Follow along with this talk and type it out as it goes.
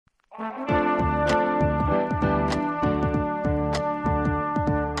You're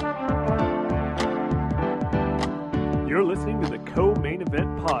listening to the Co-Main Event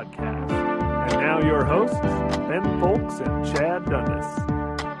Podcast. And now your hosts, Ben Folks and Chad Dundas.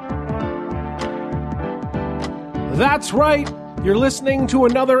 That's right. You're listening to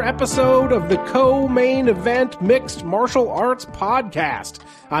another episode of the Co-Main Event Mixed Martial Arts Podcast.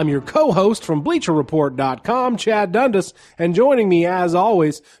 I'm your co-host from BleacherReport.com, Chad Dundas, and joining me, as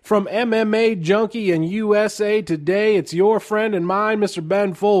always, from MMA Junkie and USA Today, it's your friend and mine, Mr.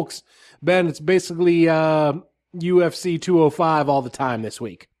 Ben Folks. Ben, it's basically UFC 205 all the time this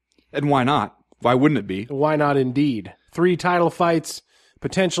week. And why not? Why wouldn't it be? Why not indeed? 3 title fights,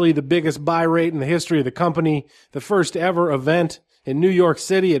 potentially the biggest buy rate in the history of the company, the first ever event in New York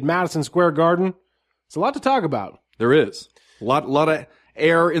City at Madison Square Garden. It's a lot to talk about. There is. A lot of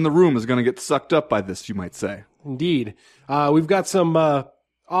air in the room is going to get sucked up by this, you might say. Indeed. We've got some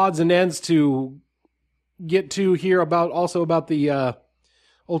odds and ends to get to here about the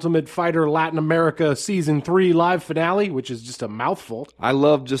Ultimate Fighter Latin America Season 3 live finale, which is just a mouthful. I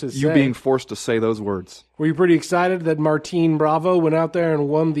love just you being forced to say those words. Were you pretty excited that Martin Bravo went out there and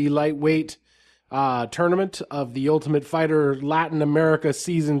won the lightweight tournament of the Ultimate Fighter Latin America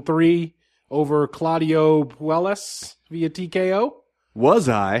Season 3 over Claudio Puelles via TKO? Was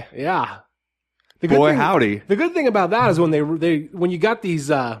I? Yeah. Howdy. The good thing about that is when when you got these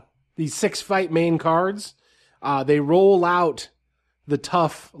 6-fight main cards, they roll out the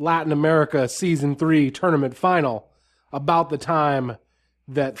tough Latin America Season 3 tournament final about the time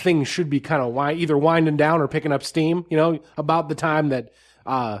that things should be kind of either winding down or picking up steam, about the time that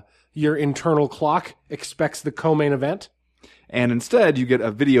your internal clock expects the co-main event. And instead, you get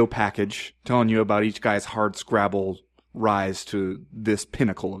a video package telling you about each guy's hard scrabble rise to this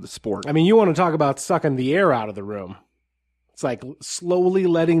pinnacle of the sport. I mean, you want to talk about sucking the air out of the room. It's like slowly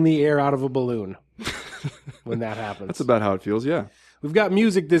letting the air out of a balloon when that happens. That's about how it feels, yeah. We've got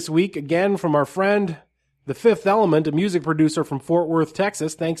music this week, again, from our friend, The Fifth Element, a music producer from Fort Worth,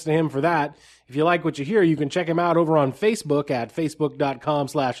 Texas. Thanks to him for that. If you like what you hear, you can check him out over on Facebook at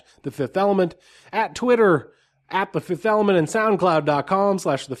facebook.com/The Fifth Element, at Twitter at The Fifth Element, and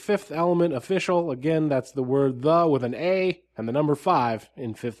soundcloud.com/The Fifth Element Official. Again, that's the word the with an A and the number 5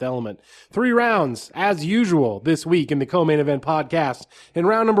 in Fifth Element. 3 rounds, as usual, this week in the Co-Main Event Podcast. In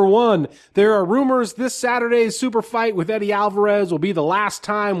round number 1, there are rumors this Saturday's super fight with Eddie Alvarez will be the last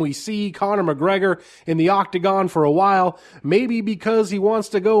time we see Conor McGregor in the octagon for a while, maybe because he wants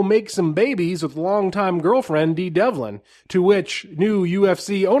to go make some babies with longtime girlfriend Dee Devlin, to which new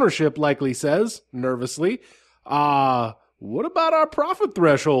UFC ownership likely says, nervously, what about our profit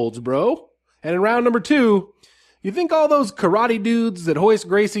thresholds, bro? And in round number 2, you think all those karate dudes that Royce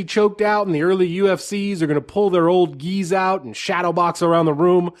Gracie choked out in the early UFCs are going to pull their old gis out and shadowbox around the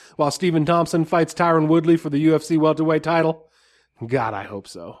room while Stephen Thompson fights Tyron Woodley for the UFC welterweight title? God, I hope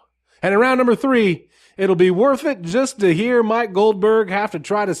so. And in round number 3, it'll be worth it just to hear Mike Goldberg have to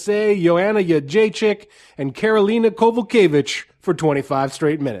try to say Joanna Jędrzejczyk and Karolina Kowalkiewicz for 25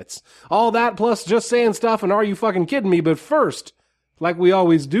 straight minutes. All that plus just saying stuff and are you fucking kidding me? But first, like we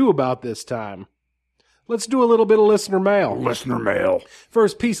always do about this time, let's do a little bit of listener mail. Listener mail.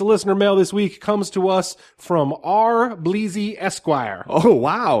 First piece of listener mail this week comes to us from R. Bleasy Esquire. Oh,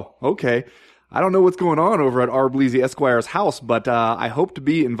 wow. Okay. I don't know what's going on over at R. Bleasy Esquire's house, but I hope to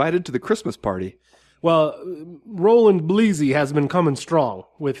be invited to the Christmas party. Well, Roland Bleasy has been coming strong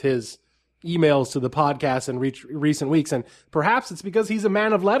with his emails to the podcast in recent weeks, and perhaps it's because he's a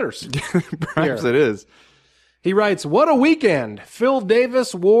man of letters. Perhaps it is. He writes, "What a weekend! Phil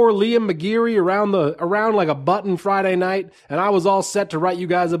Davis wore Liam McGeary around like a button Friday night, and I was all set to write you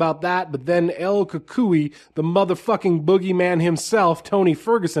guys about that, but then El Kukui, the motherfucking boogeyman himself, Tony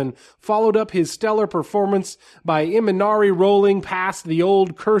Ferguson, followed up his stellar performance by Imanari rolling past the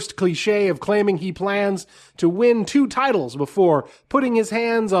old cursed cliche of claiming he plans to win 2 titles before putting his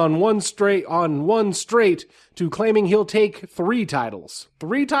hands on one straight to claiming he'll take 3 titles.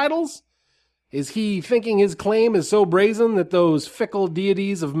 3 titles? Is he thinking his claim is so brazen that those fickle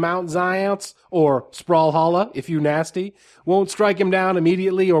deities of Mount Zions, or Sprawlhalla, if you nasty, won't strike him down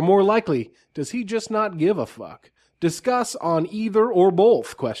immediately, or more likely, does he just not give a fuck? Discuss on either or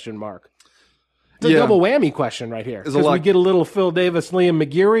both, question mark. It's a double whammy question right here. Because we get a little Phil Davis, Liam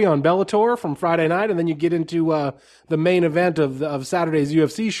McGeary on Bellator from Friday night, and then you get into the main event of Saturday's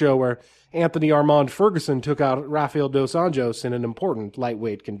UFC show where Anthony Armand Ferguson took out Rafael dos Anjos in an important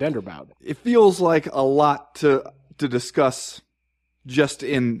lightweight contender bout. It feels like a lot to discuss just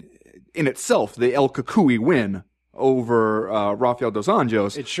in itself, the El Kukui win. over Rafael Dos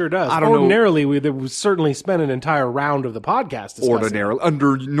Anjos. It sure does. I don't know. Ordinarily, we certainly spent an entire round of the podcast discussing Ordinarily,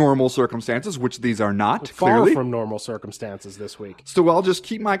 under normal circumstances, which these are not, far clearly. from normal circumstances this week. So I'll just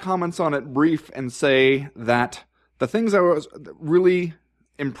keep my comments on it brief and say that the things I was really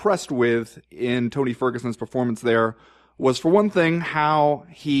impressed with in Tony Ferguson's performance there was, for one thing, how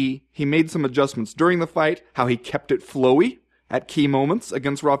he made some adjustments during the fight, how he kept it flowy at key moments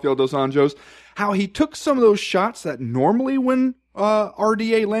against Rafael Dos Anjos, how he took some of those shots that normally when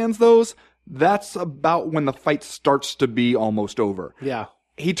RDA lands those, that's about when the fight starts to be almost over. Yeah.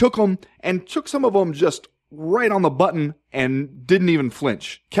 He took them and took some of them just right on the button and didn't even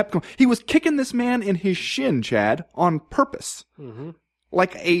flinch. Kept going. He was kicking this man in his shin, Chad, on purpose. Mm-hmm.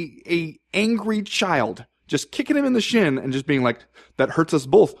 Like a angry child. Just kicking him in the shin and just being like, that hurts us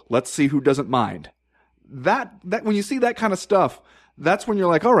both. Let's see who doesn't mind. That when you see that kind of stuff, that's when you're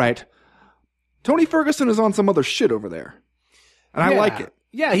like, all right, Tony Ferguson is on some other shit over there. And I like it.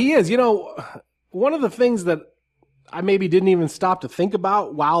 Yeah, he is. You know, one of the things that I maybe didn't even stop to think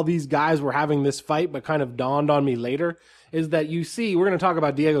about while these guys were having this fight, but kind of dawned on me later, is that you see, we're going to talk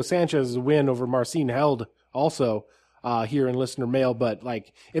about Diego Sanchez's win over Marcin Held also here in listener mail, but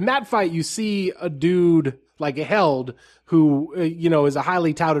like in that fight, you see a dude like Held who, is a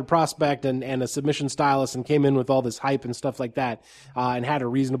highly touted prospect and a submission stylist and came in with all this hype and stuff like that, and had a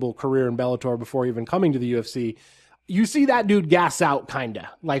reasonable career in Bellator before even coming to the UFC. You see that dude gas out,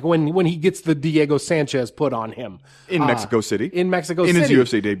 kinda like when he gets the Diego Sanchez put on him in Mexico City. In his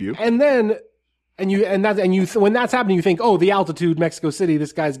UFC debut, and then when that's happening, you think, oh, the altitude, Mexico City,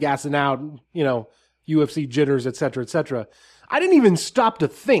 this guy's gassing out, UFC jitters, et cetera, et cetera. I didn't even stop to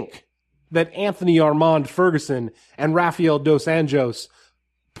think that Anthony Armand Ferguson and Rafael Dos Anjos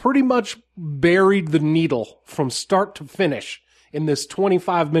pretty much buried the needle from start to finish in this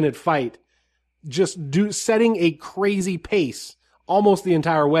 25-minute fight, just setting a crazy pace almost the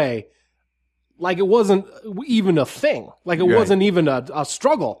entire way, like it wasn't even a thing, like it wasn't even a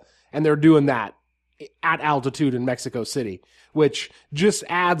struggle, and they're doing that at altitude in Mexico City, which just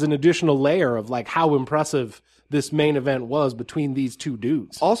adds an additional layer of like how impressive this main event was between these two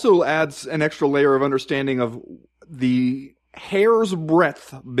dudes. Also adds an extra layer of understanding of the hair's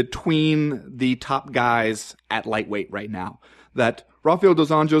breadth between the top guys at lightweight right now. That Rafael Dos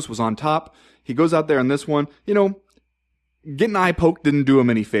Anjos was on top. He goes out there in this one, getting eye poked didn't do him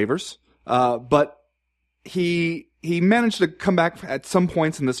any favors, but he managed to come back at some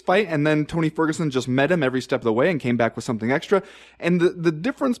points in this fight, and then Tony Ferguson just met him every step of the way and came back with something extra. And the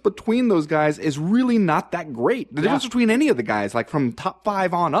difference between those guys is really not that great. The difference between any of the guys, like from top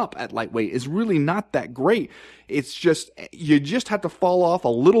 5 on up at lightweight, is really not that great. It's just, you just have to fall off a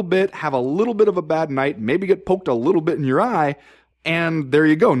little bit, have a little bit of a bad night, maybe get poked a little bit in your eye, and there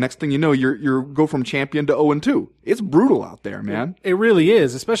you go. Next thing you know, you go from champion to 0-2. It's brutal out there, man. It really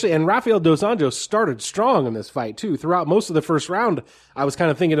is, especially. And Rafael Dos Anjos started strong in this fight too. Throughout most of the first round, I was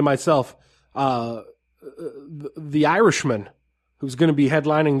kind of thinking to myself, the Irishman, who's going to be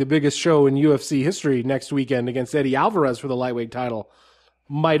headlining the biggest show in UFC history next weekend against Eddie Alvarez for the lightweight title,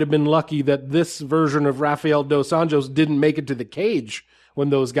 might have been lucky that this version of Rafael Dos Anjos didn't make it to the cage when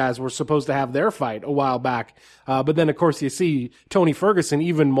those guys were supposed to have their fight a while back. But then, of course, you see Tony Ferguson,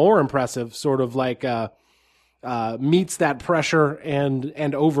 even more impressive, sort of like meets that pressure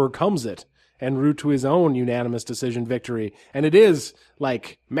and overcomes it en route to his own unanimous decision victory. And it is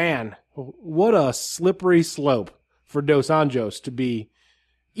like, man, what a slippery slope for Dos Anjos to be,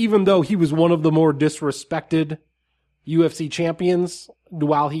 even though he was one of the more disrespected UFC champions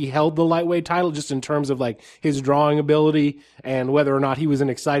while he held the lightweight title, just in terms of like his drawing ability and whether or not he was an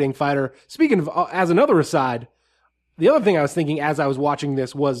exciting fighter. Speaking of, as another aside, the other thing I was thinking as I was watching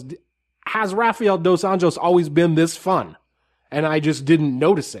this was, has Rafael Dos Anjos always been this fun? And I just didn't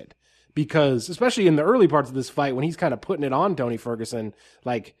notice it, because especially in the early parts of this fight, when he's kind of putting it on Tony Ferguson,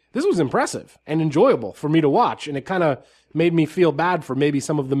 like this was impressive and enjoyable for me to watch. And it kind of made me feel bad for maybe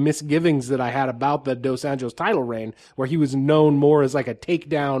some of the misgivings that I had about the Dos Anjos title reign, where he was known more as like a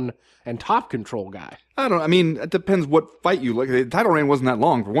takedown and top control guy. I mean, it depends what fight you look at. The title reign wasn't that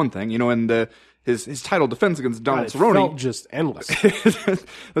long, for one thing, and his title defense against Donald Cerrone felt just endless.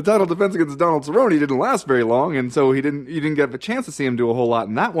 The title defense against Donald Cerrone didn't last very long, and so you didn't get a chance to see him do a whole lot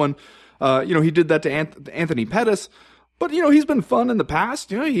in that one. He did that to Anthony Pettis. But, he's been fun in the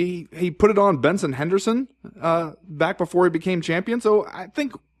past. He put it on Benson Henderson back before he became champion. So I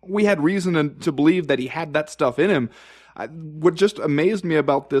think we had reason to believe that he had that stuff in him. What just amazed me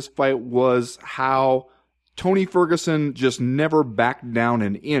about this fight was how Tony Ferguson just never backed down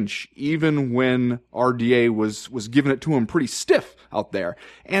an inch, even when RDA was giving it to him pretty stiff out there.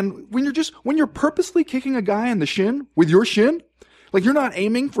 And when you're purposely kicking a guy in the shin with your shin, like you're not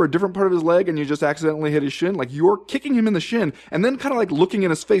aiming for a different part of his leg and you just accidentally hit his shin, like you're kicking him in the shin and then kind of like looking in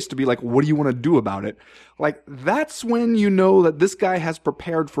his face to be like, what do you want to do about it? Like that's when you know that this guy has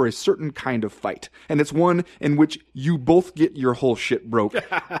prepared for a certain kind of fight. And it's one in which you both get your whole shit broke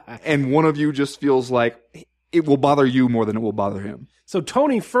and one of you just feels like it will bother you more than it will bother him. So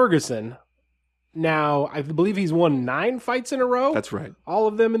Tony Ferguson, now I believe he's won 9 fights in a row. That's right. All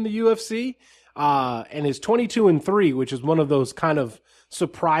of them in the UFC. And is 22-3, which is one of those kind of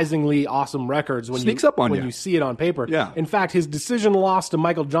surprisingly awesome records when Sneaks up on when you. you see it on paper. Yeah. In fact, his decision loss to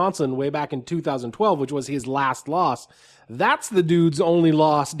Michael Johnson way back in 2012, which was his last loss, that's the dude's only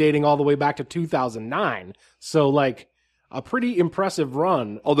loss dating all the way back to 2009. So like a pretty impressive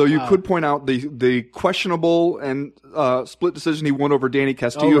run. Although you could point out the questionable and split decision he won over Danny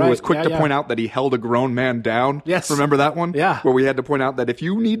Castillo, right. who was quick to Yeah. point out that he held a grown man down. Yes. Remember that one? Yeah. Where we had to point out that if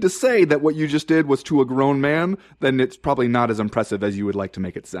you need to say that what you just did was to a grown man, then it's probably not as impressive as you would like to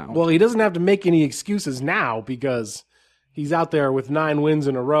make it sound. Well, he doesn't have to make any excuses now because he's out there with 9 wins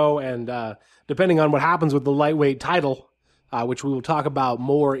in a row. And depending on what happens with the lightweight title, which we will talk about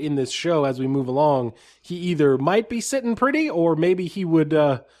more in this show as we move along, he either might be sitting pretty or maybe he would,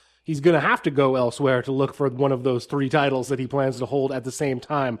 he's going to have to go elsewhere to look for one of those 3 titles that he plans to hold at the same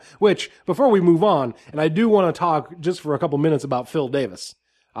time. Which, before we move on, and I do want to talk just for a couple minutes about Phil Davis,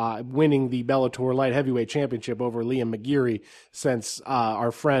 winning the Bellator Light Heavyweight Championship over Liam McGeary, since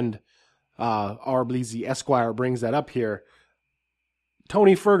our friend R. Bleasy Esquire brings that up here.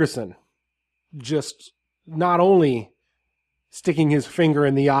 Tony Ferguson just not only sticking his finger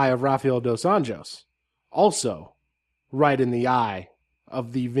in the eye of Rafael dos Anjos, also right in the eye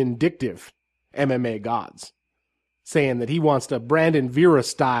of the vindictive MMA gods, saying that he wants to Brandon Vera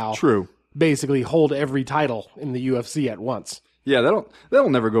style, True. basically hold every title in the UFC at once. Yeah, that'll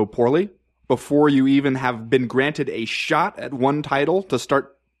never go poorly. Before you even have been granted a shot at one title to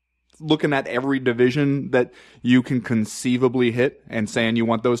start looking at every division that you can conceivably hit and saying you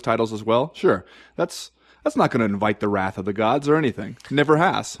want those titles as well. Sure. That's not going to invite the wrath of the gods or anything. Never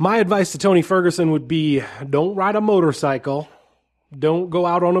has. My advice to Tony Ferguson would be don't ride a motorcycle, don't go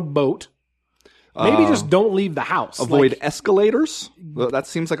out on a boat, maybe just don't leave the house. Avoid Like, escalators. That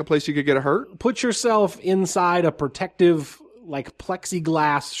seems like a place you could get hurt. put yourself inside a protective, like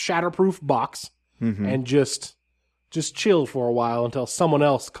plexiglass, shatterproof box, and just chill for a while until someone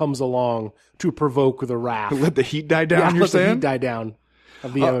else comes along to provoke the wrath. Let the heat die down, you're let the saying? heat die down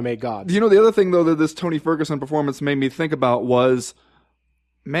of the MMA gods. You know, the other thing, though, that this Tony Ferguson performance made me think about was,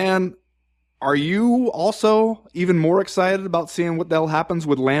 man, are you also even more excited about seeing what the hell happens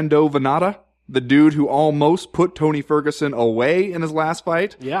with Lando Venata? The dude who almost put Tony Ferguson away in his last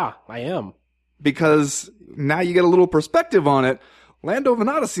fight? Yeah, I am. Because now you get a little perspective on it. Lando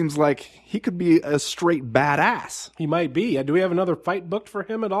Venata seems like he could be a straight badass. He might be. Do we have another fight booked for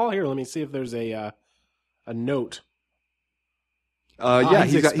him at all? Here, let me see if there's a note. Yeah,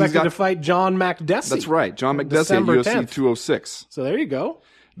 he's expected to fight John Makdessi. That's right. John Makdessi at December UFC 10th. 206. So there you go.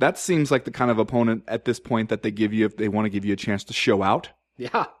 That seems like the kind of opponent at this point that they give you if they want to give you a chance to show out.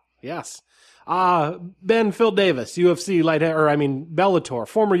 Yeah. Yes. Phil Davis, Bellator,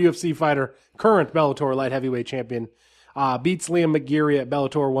 former UFC fighter, current Bellator light heavyweight champion, beats Liam McGeary at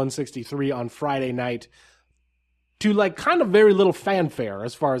Bellator 163 on Friday night to like kind of very little fanfare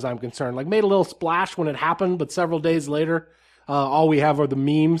as far as I'm concerned. Like made a little splash when it happened, but several days later, all we have are the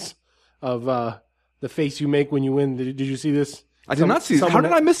memes of the face you make when you win. Did you see this? I did not see this. How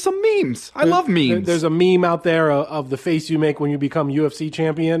did I miss some memes? I love memes. There's a meme out there of the face you make when you become UFC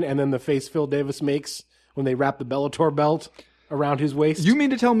champion, and then the face Phil Davis makes when they wrap the Bellator belt around his waist. You mean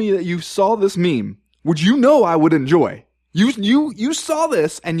to tell me that you saw this meme, which you know I would enjoy? You saw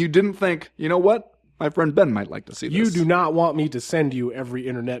this and you didn't think, you know what? My friend Ben might like to see this. You do not want me to send you every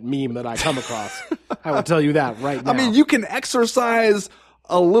internet meme that I come across. I will tell you that right now. I mean, you can exercise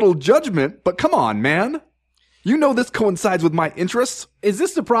a little judgment, but come on, man. You know this coincides with my interests. Is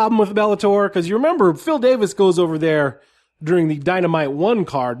this the problem with Bellator? Because you remember, Phil Davis goes over there during the Dynamite 1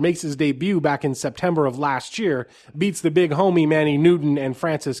 card, makes his debut back in September of last year, beats the big homie Manny Newton and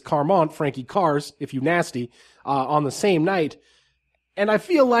Francis Carmont, Frankie Cars, if you nasty, on the same night. And I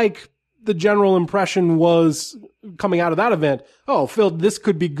feel like the general impression was coming out of that event, oh, this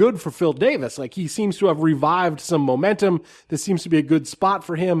could be good for Phil Davis. Like, he seems to have revived some momentum. This seems to be a good spot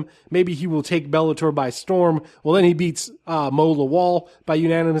for him. Maybe he will take Bellator by storm. Well, then he beats Mo Lawal by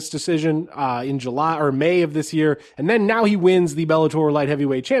unanimous decision in July or May of this year. And then now he wins the Bellator Light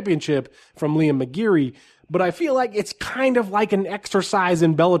Heavyweight Championship from Liam McGeary. but I feel like it's kind of like an exercise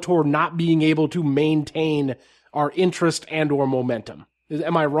in Bellator not being able to maintain our interest and or momentum.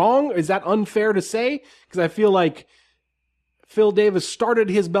 Am I wrong? Is that unfair to say? Because I feel like Phil Davis started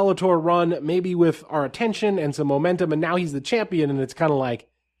his Bellator run maybe with our attention and some momentum, and now he's the champion, and it's kind of like,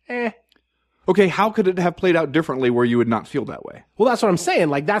 Okay, how could it have played out differently where you would not feel that way? Well, that's what I'm saying.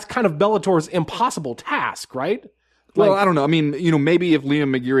 Like, that's kind of Bellator's impossible task, right? Well, I don't know. I mean, maybe if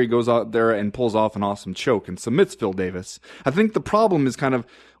Liam McGeary goes out there and pulls off an awesome choke and submits Phil Davis, I think the problem is kind of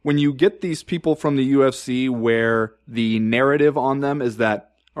when you get these people from the UFC where the narrative on them is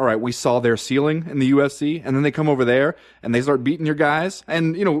that, all right, we saw their ceiling in the UFC, and then they come over there and they start beating your guys,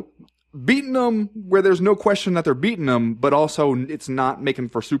 and, beating them where there's no question that they're beating them, but also it's not making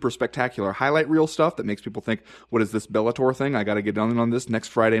for super spectacular highlight reel stuff that makes people think, what is this Bellator thing? I got to get on this next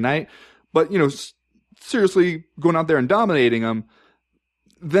Friday night. But, seriously going out there and dominating them,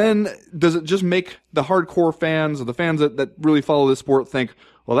 then does it just make the hardcore fans or the fans that really follow this sport think,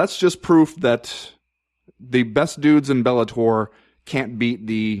 well, that's just proof that the best dudes in Bellator can't beat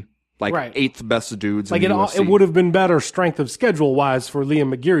the eighth best dudes in the UFC. It would have been better strength of schedule wise for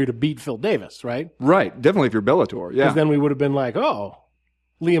Liam McGeary to beat Phil Davis, right? Right. Definitely if you're Bellator. Yeah. Because then we would have been like, oh,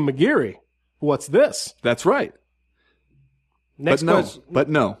 Liam McGeary, what's this? That's right. Next question. But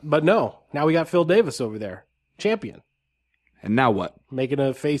no. Now we got Phil Davis over there, champion. And now what? Making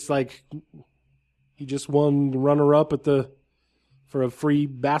a face like he just won the runner-up for a free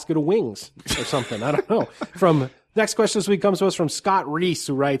basket of wings or something. I don't know. Next question this week comes to us from Scott Reese,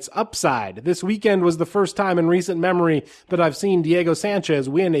 who writes, Upside. This weekend was the first time in recent memory that I've seen Diego Sanchez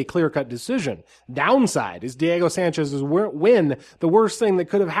win a clear-cut decision. Downside. Is Diego Sanchez's win the worst thing that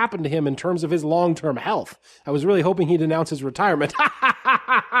could have happened to him in terms of his long-term health? I was really hoping he'd announce his retirement.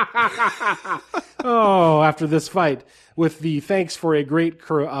 After this fight, with the thanks for a great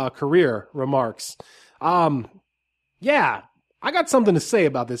career remarks. Yeah. I got something to say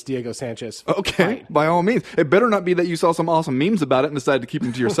about this Diego Sanchez Okay, fight. By all means. It better not be that you saw some awesome memes about it and decided to keep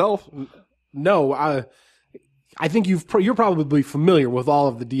them to yourself. No, I think you're probably familiar with all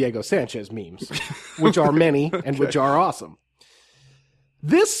of the Diego Sanchez memes, which are many and which are awesome.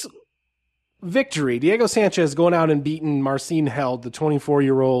 This victory, Diego Sanchez going out and beating Marcin Held, the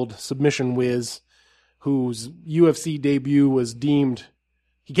 24-year-old submission whiz, whose UFC debut was deemed,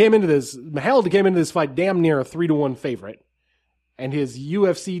 Held came into this fight damn near a 3-1 favorite. And his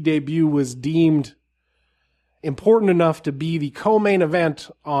UFC debut was deemed important enough to be the co-main event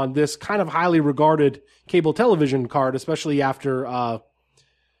on this kind of highly regarded cable television card, especially after, what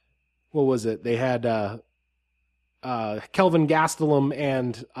was it? They had Kelvin Gastelum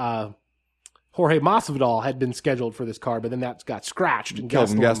and Jorge Masvidal had been scheduled for this card, but then that got scratched. And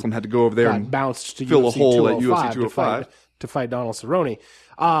Kelvin Gastelum had to go over there and bounced to fill UFC a hole at 205 UFC 205 to fight Donald Cerrone.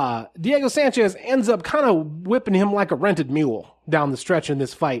 Diego Sanchez ends up kind of whipping him like a rented mule down the stretch in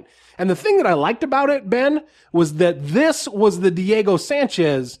this fight. And the thing that I liked about it, Ben, was that this was the Diego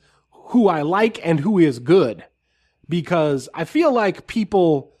Sanchez who I like and who is good. Because I feel like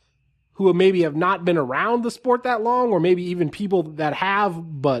people who maybe have not been around the sport that long, or maybe even people that have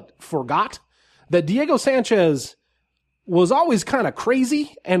but forgot, that Diego Sanchez was always kind of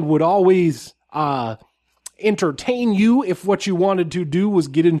crazy and would always entertain you if what you wanted to do was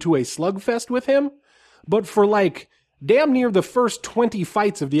get into a slugfest with him. But for like damn near the first 20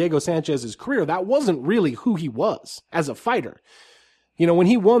 fights of Diego Sanchez's career, that wasn't really who he was as a fighter. When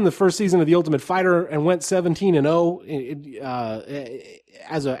he won the first season of The Ultimate Fighter and went 17-0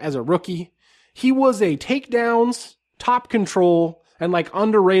 as a rookie, he was a takedowns, top control, and like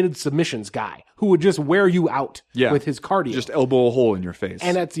underrated submissions guy who would just wear you out with his cardio. Just elbow a hole in your face.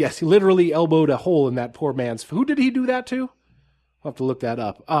 And he literally elbowed a hole in that poor man's. Who did he do that to? I'll have to look that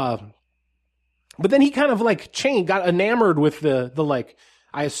up. But then he kind of like got enamored with the like,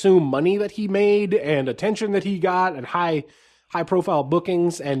 I assume, money that he made and attention that he got and high profile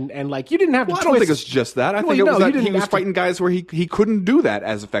bookings and like you didn't have to twist. I don't think it's just that. I think it was that he was fighting guys where he couldn't do that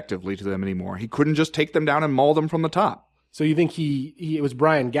as effectively to them anymore. He couldn't just take them down and maul them from the top. So you think it was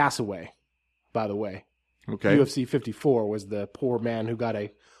Brian Gassaway, by the way. Okay. UFC 54 was the poor man who got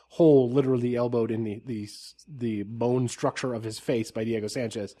a hole literally elbowed in the bone structure of his face by Diego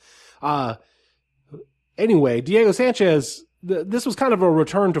Sanchez. Anyway, Diego Sanchez, this was kind of a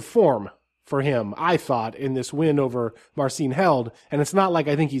return to form for him, I thought, in this win over Marcin Held. And it's not like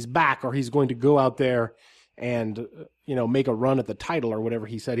I think he's back or he's going to go out there and, make a run at the title or whatever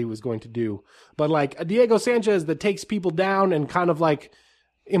he said he was going to do. But like a Diego Sanchez that takes people down and kind of like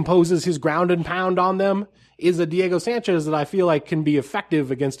imposes his ground and pound on them is a Diego Sanchez that I feel like can be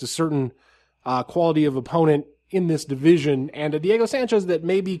effective against a certain quality of opponent in this division, and a Diego Sanchez that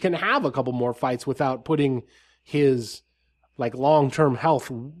maybe can have a couple more fights without putting his like long-term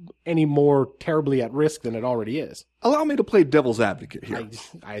health any more terribly at risk than it already is. Allow me to play devil's advocate here.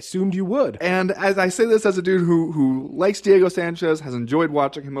 I assumed you would. And as I say this as a dude who likes Diego Sanchez, has enjoyed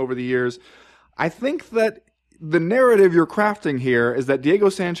watching him over the years, I think that the narrative you're crafting here is that Diego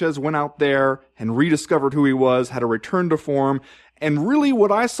Sanchez went out there and rediscovered who he was, had a return to form, and really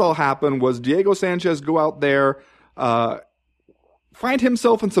what I saw happen was Diego Sanchez go out there, find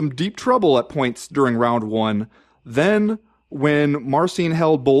himself in some deep trouble at points during round one. Then when Marcin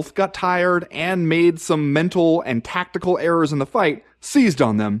Held both got tired and made some mental and tactical errors in the fight, seized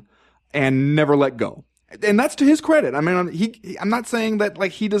on them and never let go. And that's to his credit. I mean, I'm not saying that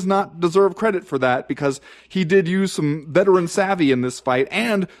like he does not deserve credit for that, because he did use some veteran savvy in this fight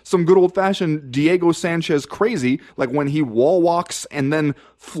and some good old fashioned Diego Sanchez crazy, like when he wall walks and then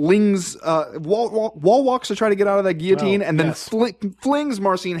flings, wall walks to try to get out of that guillotine, and then flings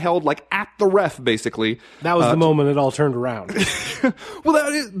Marcin Held like at the ref, basically. That was the moment it all turned around. Well,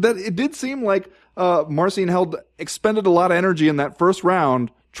 it did seem like Marcin Held expended a lot of energy in that first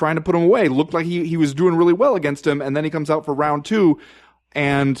round trying to put him away. Looked like he was doing really well against him, and then he comes out for round two,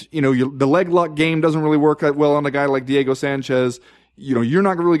 and the leg lock game doesn't really work out well on a guy like Diego Sanchez. You're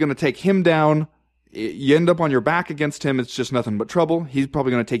not really going to take him down. You end up on your back against him. It's just nothing but trouble. He's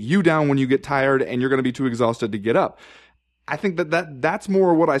probably going to take you down when you get tired, and you're going to be too exhausted to get up. I think that's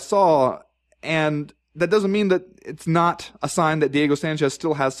more what I saw, and that doesn't mean that it's not a sign that Diego Sanchez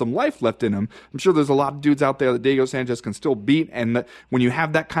still has some life left in him. I'm sure there's a lot of dudes out there that Diego Sanchez can still beat, and that when you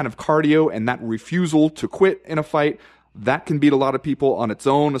have that kind of cardio and that refusal to quit in a fight, that can beat a lot of people on its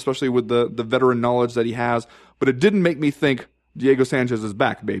own, especially with the veteran knowledge that he has. But it didn't make me think Diego Sanchez is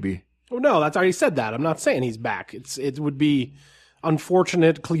back, baby. Oh, no, that's already said that. I'm not saying he's back. It would be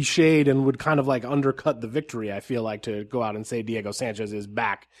unfortunate, cliched, and would kind of like undercut the victory, I feel like, to go out and say Diego Sanchez is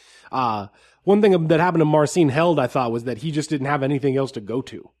back. One thing that happened to Marcin Held, I thought, was that he just didn't have anything else to go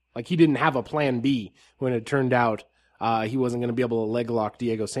to. Like, he didn't have a plan B when it turned out he wasn't going to be able to leg lock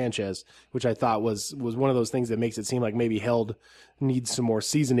Diego Sanchez, which I thought was one of those things that makes it seem like maybe Held needs some more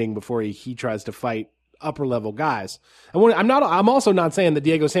seasoning before he tries to fight upper level guys. And I'm also not saying that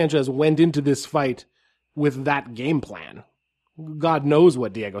Diego Sanchez went into this fight with that game plan. God knows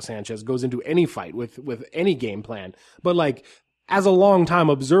what Diego Sanchez goes into any fight with any game plan. But like, as a longtime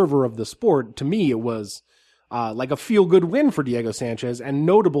observer of the sport, to me, it was like a feel-good win for Diego Sanchez, and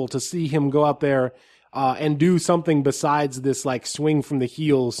notable to see him go out there and do something besides this like swing from the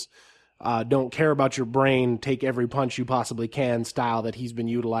heels, don't care about your brain, take every punch you possibly can style that he's been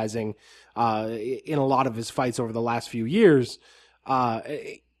utilizing in a lot of his fights over the last few years.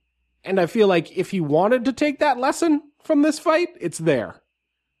 And I feel like if he wanted to take that lesson from this fight, it's there.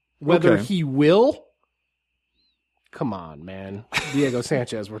 Whether he will... Come on, man. Diego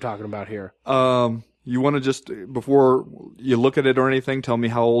Sanchez we're talking about here. You want to just, before you look at it or anything, tell me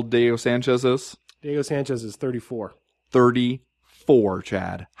how old Diego Sanchez is? Diego Sanchez is 34. 34,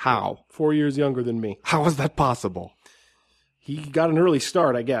 Chad. How? 4 years younger than me. How is that possible? He got an early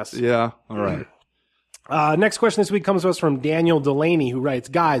start, I guess. Yeah, all right. Next question this week comes to us from Daniel Delaney, who writes,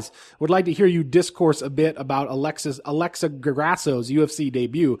 guys, would like to hear you discourse a bit about Alexa Grasso's UFC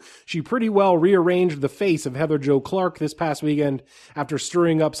debut. She pretty well rearranged the face of Heather Jo Clark this past weekend after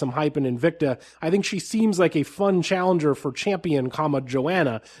stirring up some hype in Invicta. I think she seems like a fun challenger for champion,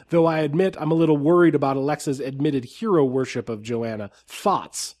 Joanna, though I admit I'm a little worried about Alexa's admitted hero worship of Joanna.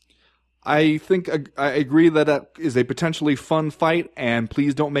 Thoughts? I think I agree that is a potentially fun fight, and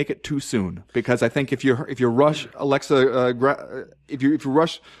please don't make it too soon, because I think if you rush Alexa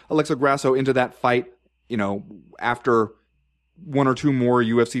Grasso into that fight, after one or two more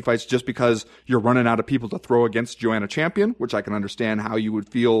UFC fights, just because you're running out of people to throw against Joanna Champion, which I can understand how you would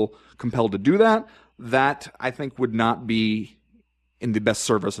feel compelled to do that I think would not be in the best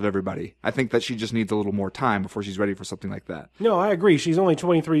service of everybody. I think that she just needs a little more time before she's ready for something like that. No, I agree. She's only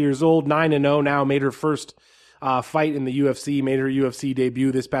 23 years old, 9-0 now, made her first fight in the UFC, made her UFC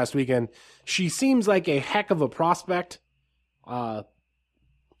debut this past weekend. She seems like a heck of a prospect, and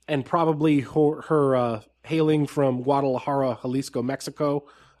probably her hailing from Guadalajara, Jalisco, Mexico,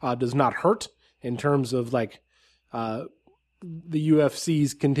 does not hurt in terms of like the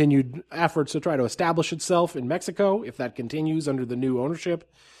UFC's continued efforts to try to establish itself in Mexico, if that continues under the new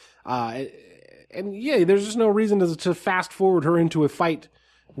ownership. And yeah, there's just no reason to fast forward her into a fight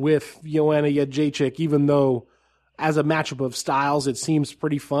with Joanna Jędrzejczyk, even though as a matchup of styles, it seems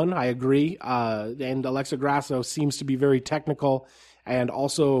pretty fun. I agree. And Alexa Grasso seems to be very technical and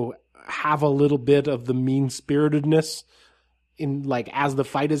also have a little bit of the mean-spiritedness in like as the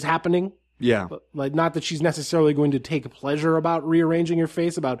fight is happening. Yeah. Like, not that she's necessarily going to take pleasure about rearranging her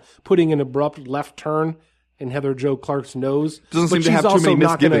face, about putting an abrupt left turn in Heather Jo Clark's nose. Doesn't but seem to she's have too also many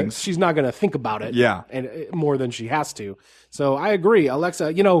not gonna- misgivings. she's not going to think about it. Yeah. And more than she has to. So I agree,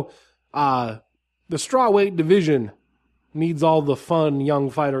 Alexa. The strawweight division needs all the fun young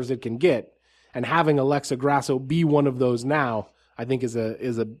fighters it can get, and having Alexa Grasso be one of those now, I think, is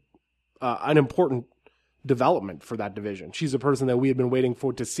an important development for that division. She's a person that we had been waiting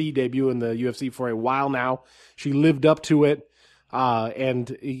for to see debut in the UFC for a while now. She lived up to it,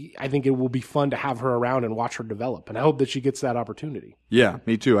 and I think it will be fun to have her around and watch her develop. And I hope that she gets that opportunity. Yeah,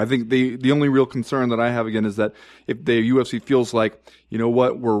 me too. I think the only real concern that I have again is that if the UFC feels like, you know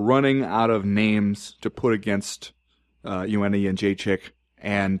what, we're running out of names to put against Joanna and Jacek,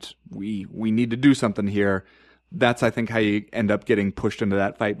 and we need to do something here. That's, I think, how you end up getting pushed into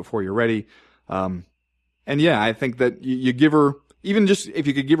that fight before you're ready. And yeah, I think that you give her, even just if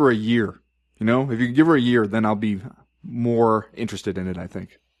you could give her a year, if you could give her a year, then I'll be more interested in it, I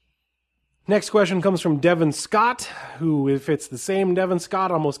think. Next question comes from Devin Scott, who, if it's the same Devin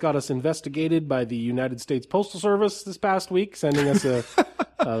Scott, almost got us investigated by the United States Postal Service this past week, sending us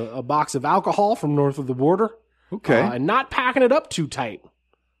a box of alcohol from north of the border. Okay. And not packing it up too tight.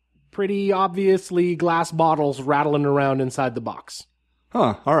 Pretty obviously glass bottles rattling around inside the box.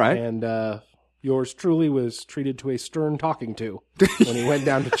 Huh, all right. And yours truly was treated to a stern talking to when he went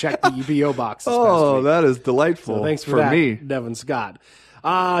down to check the EPO box this past week. That is delightful. So thanks for that, me, Devin Scott.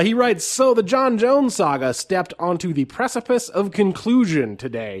 He writes, so the Jon Jones saga stepped onto the precipice of conclusion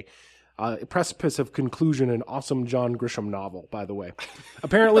today. Precipice of Conclusion, an awesome John Grisham novel, by the way.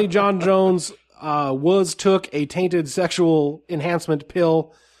 Apparently, Jon Jones took a tainted sexual enhancement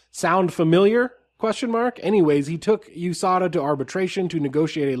pill. Sound familiar? ? Anyways, he took USADA to arbitration to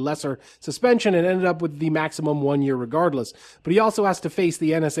negotiate a lesser suspension and ended up with the maximum 1 year regardless. But he also has to face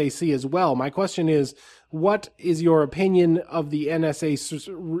the NSAC as well. My question is, what is your opinion of the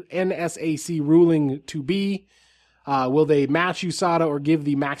NSAC ruling to be? Will they match USADA or give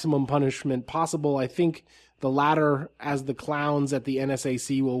the maximum punishment possible? I think the latter, as the clowns at the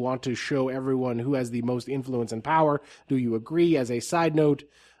NSAC will want to show everyone who has the most influence and power. Do you agree? As a side note,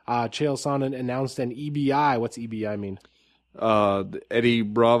 Chael Sonnen announced an EBI. What's EBI mean? The Eddie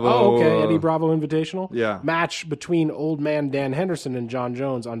Bravo. Oh, okay. Eddie Bravo Invitational. Yeah. Match between old man Dan Henderson and Jon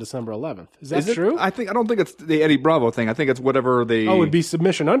Jones on December 11th. Is that true? I don't think it's the Eddie Bravo thing. I think it's whatever they. Oh, it'd be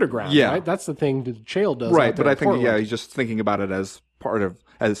Submission Underground. Yeah. Right? That's the thing that Chael does. Right, out there but I in think Portland. he's just thinking about it as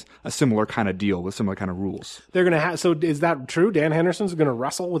as a similar kind of deal with similar kind of rules. They're gonna have. So is that true? Dan Henderson's gonna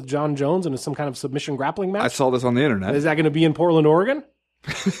wrestle with Jon Jones in some kind of submission grappling match. I saw this on the internet. Is that going to be in Portland, Oregon?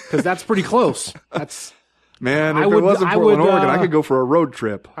 Because that's pretty close. That's. Man, if I it would- wasn't I Portland, would, Oregon, I could go for a road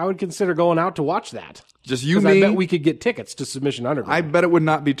trip. I would consider going out to watch that. Just you, 'Cause me. I bet we could get tickets to Submission Underground. I bet it would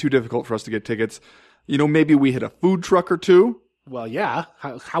not be too difficult for us to get tickets. Maybe we hit a food truck or two. Well, yeah.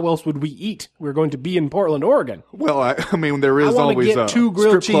 How else would we eat? We're going to be in Portland, Oregon. Well, I mean, there is I want to always get a 2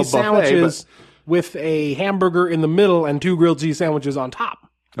 grilled strip club cheese buffet, sandwiches with a hamburger in the middle and 2 grilled cheese sandwiches on top.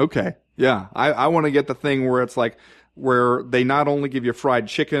 but- okay, yeah. I want to get the thing where it's like where they not only give you fried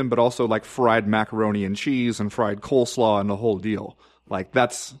chicken, but also like fried macaroni and cheese and fried coleslaw and the whole deal. Like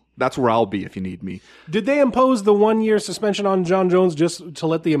that's where I'll be if you need me. Did they impose the 1 year suspension on Jon Jones just to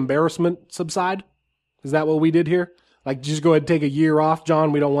let the embarrassment subside? Is that what we did here? Like, just go ahead and take a year off,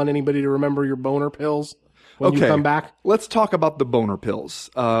 John. We don't want anybody to remember your boner pills when you come back. Let's talk about the boner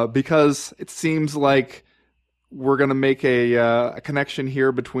pills, because it seems like we're going to make a connection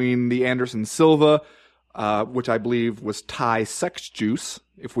here between the Anderson Silva, which I believe was Thai sex juice,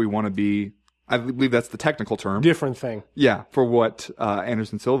 if we want to be, I believe that's the technical term. Different thing. Yeah, for what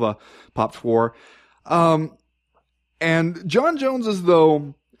Anderson Silva popped for. And Jon Jones, as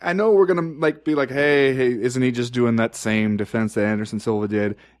though, I know we're going to be like, hey, isn't he just doing that same defense that Anderson Silva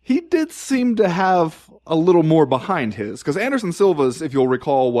did? He did seem to have a little more behind his. Because Anderson Silva's, if you'll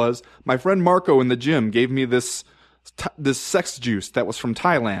recall, was my friend Marco in the gym gave me this sex juice that was from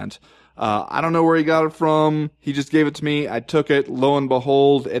Thailand. I don't know where he got it from. He just gave it to me. I took it. Lo and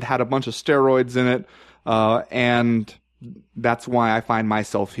behold, it had a bunch of steroids in it. And that's why I find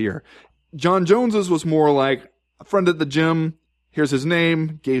myself here. Jon Jones's was more like a friend at the gym. Here's his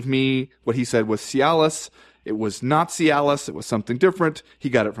name. Gave me what he said was Cialis. It was not Cialis. It was something different. He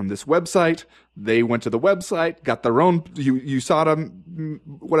got it from this website. They went to the website, got their own, USADA,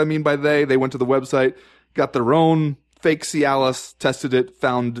 what I mean by they went to the website, got their own fake Cialis, tested it,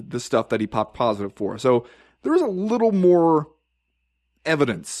 found the stuff that he popped positive for. So there is a little more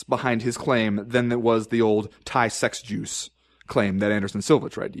evidence behind his claim than there was the old Thai sex juice claim that Anderson Silva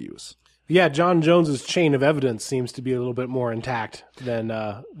tried to use. Yeah, John Jones's chain of evidence seems to be a little bit more intact than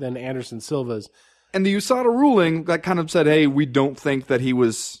Anderson Silva's. And the USADA ruling that kind of said, hey, we don't think that he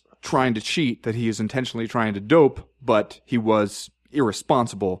was trying to cheat, that he is intentionally trying to dope, but he was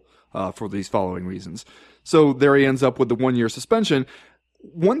irresponsible for these following reasons. So there he ends up with the 1-year suspension.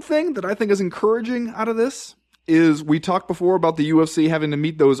 One thing that I think is encouraging out of this is we talked before about the UFC having to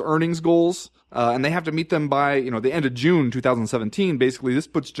meet those earnings goals, and they have to meet them by, the end of June 2017. Basically, this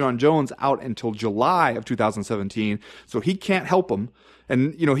puts John Jones out until July of 2017, so he can't help him.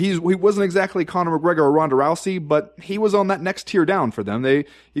 And, he wasn't exactly Conor McGregor or Ronda Rousey, but he was on that next tier down for them.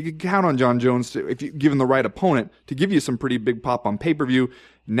 You could count on John Jones to, if you give him the right opponent, to give you some pretty big pop on pay-per-view.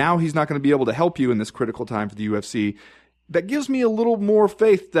 Now he's not going to be able to help you in this critical time for the UFC. That gives me a little more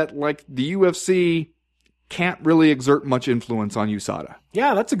faith that, the UFC can't really exert much influence on USADA.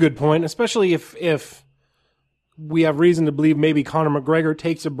 Yeah, that's a good point, especially if we have reason to believe maybe Conor McGregor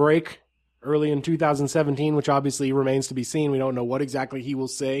takes a break early in 2017, which obviously remains to be seen. We don't know what exactly he will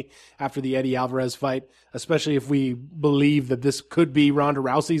say after the Eddie Alvarez fight, especially if we believe that this could be Ronda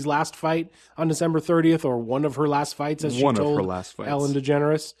Rousey's last fight on December 30th, or one of her last fights, as she told Ellen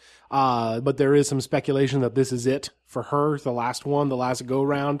DeGeneres. But there is some speculation that this is it for her, the last one, the last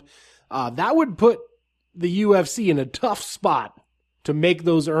go-round. That would put the UFC in a tough spot to make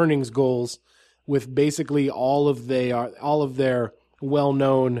those earnings goals with basically all of their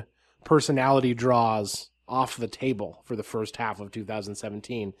well-known personality draws off the table for the first half of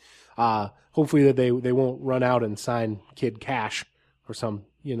 2017. Hopefully that they won't run out and sign Kid Cash or some,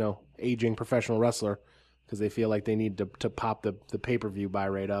 aging professional wrestler, because they feel like they need to pop the pay-per-view buy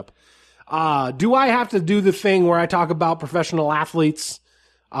rate up. Do I have to do the thing where I talk about professional athletes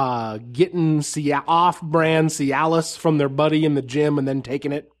getting off-brand Cialis from their buddy in the gym and then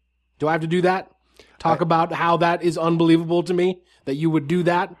taking it? Do I have to do that? Talk about how that is unbelievable to me, that you would do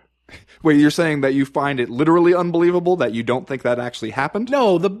that? Wait, you're saying that you find it literally unbelievable, that you don't think that actually happened?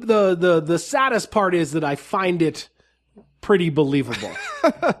 No, the saddest part is that I find it pretty believable.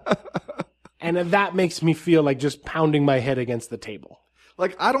 And that makes me feel like just pounding my head against the table.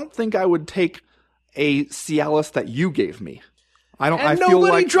 I don't think I would take a Cialis that you gave me. I feel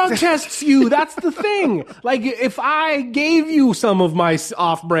nobody drug tests you. That's the thing. If I gave you some of my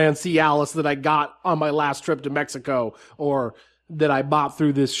off-brand Cialis that I got on my last trip to Mexico, or that I bought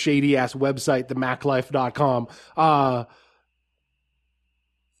through this shady-ass website, themaclife.com,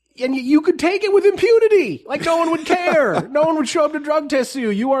 and you could take it with impunity. No one would care. No one would show up to drug test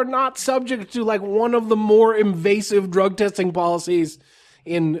you. You are not subject to one of the more invasive drug testing policies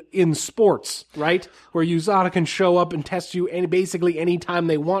in sports, right? Where USADA can show up and test you basically any time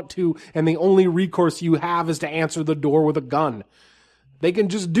they want to, and the only recourse you have is to answer the door with a gun. They can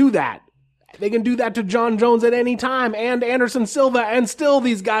just do that. They can do that to John Jones at any time and Anderson Silva, and still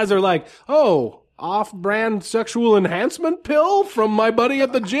these guys are like, oh, off-brand sexual enhancement pill from my buddy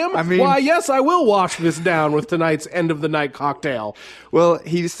at the gym? Why, yes, I will wash this down with tonight's end-of-the-night cocktail. Well,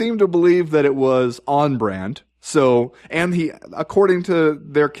 he seemed to believe that it was on-brand. So, and he, according to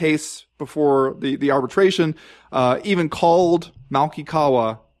their case before the arbitration, even called Malky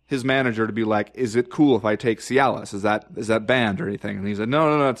Kawa, his manager, to be like, is it cool if I take Cialis? Is that banned or anything? And he said,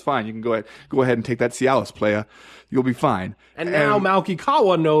 no, it's fine. You can go ahead and take that Cialis, playa. You'll be fine. And now Malky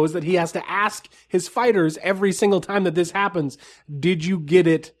Kawa knows that he has to ask his fighters every single time that this happens, did you get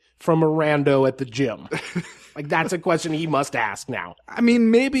it from a rando at the gym? That's a question he must ask now.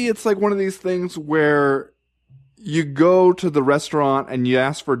 Maybe it's one of these things where you go to the restaurant and you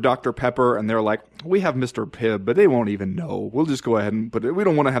ask for Dr. Pepper, and they're like, we have Mr. Pibb, but they won't even know. We'll just go ahead and put it. We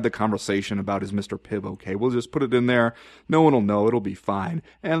don't want to have the conversation about his Mr. Pibb, okay? We'll just put it in there. No one will know. It'll be fine.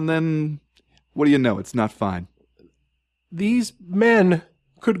 And then, what do you know? It's not fine. These men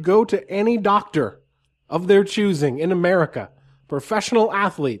could go to any doctor of their choosing in America. Professional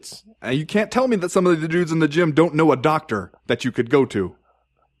athletes. You can't tell me that some of the dudes in the gym don't know a doctor that you could go to.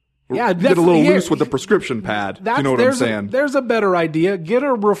 Yeah, get a little loose with the prescription pad. You know what I'm saying? There's a better idea. Get a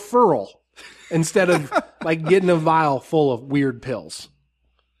referral instead of getting a vial full of weird pills.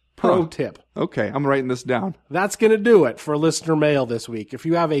 Pro tip. Okay, I'm writing this down. That's going to do it for listener mail this week. If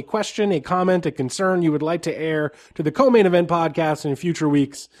you have a question, a comment, a concern you would like to air to the Co-Main Event podcast in future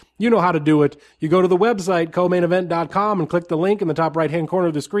weeks, you know how to do it. You go to the website, comainevent.com, and click the link in the top right-hand corner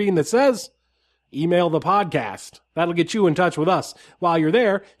of the screen that says email the podcast. That'll get you in touch with us. While you're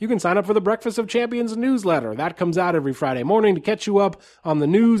there, you can sign up for the Breakfast of Champions newsletter. That comes out every Friday morning to catch you up on the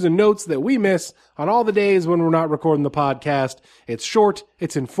news and notes that we miss on all the days when we're not recording the podcast. It's short.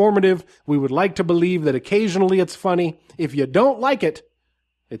 It's informative. We would like to believe that occasionally it's funny. If you don't like it,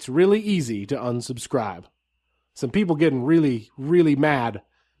 it's really easy to unsubscribe. Some people getting really, really mad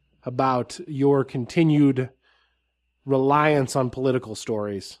about your continued reliance on political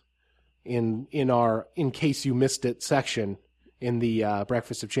stories in our In Case You Missed It section in the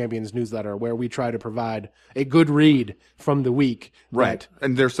Breakfast of Champions newsletter, where we try to provide a good read from the week. Right.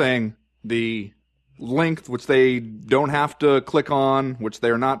 And they're saying the link, which they don't have to click on, which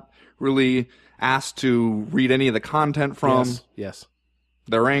they're not really asked to read any of the content from. Yes.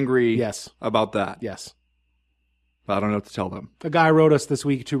 They're angry Yes. about that. Yes. I don't know what to tell them. A guy wrote us this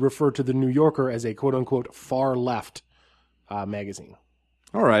week to refer to the New Yorker as a quote-unquote far left magazine.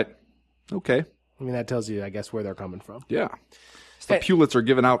 All right. Okay. I mean, that tells you, I guess, where they're coming from. Yeah. So the Pulitzer are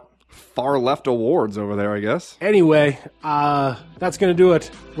giving out far left awards over there, I guess. Anyway, that's going to do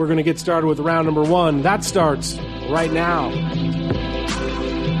it. We're going to get started with round number 1. That starts right now.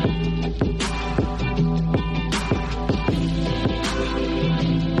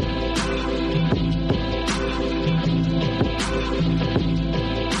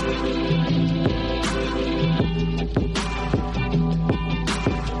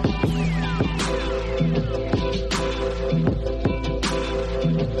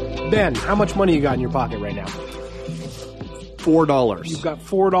 Ben, how much money you got in your pocket right now? $4. You've got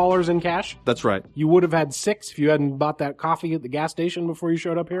 $4 in cash? That's right. You would have had $6 if you hadn't bought that coffee at the gas station before you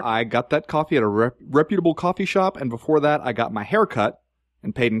showed up here? I got that coffee at a reputable coffee shop, and before that, I got my hair cut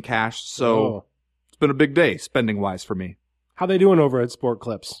and paid in cash, so It's been a big day, spending-wise, for me. How they doing over at Sport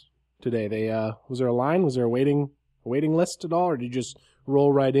Clips today? They was there a line? Was there a waiting list at all, or did you just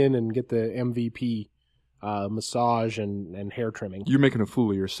roll right in and get the MVP massage and hair trimming? You're making a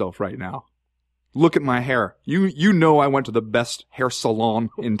fool of yourself right now. Look at my hair. You know I went to the best hair salon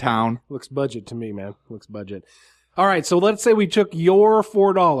in town. Looks budget to me, man. Looks budget. All right, so let's say we took your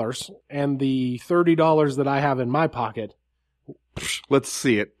 $4 and the $30 that I have in my pocket. Let's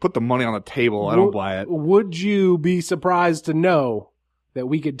see it. Put the money on the table. I don't buy it. Would you be surprised to know that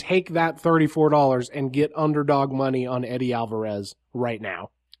we could take that $34 and get underdog money on Eddie Alvarez right now?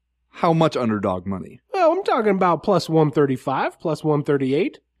 How much underdog money? Well, I'm talking about plus 135, plus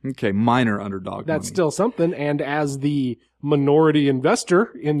 138. Okay, minor underdog That's money. still something. And as the minority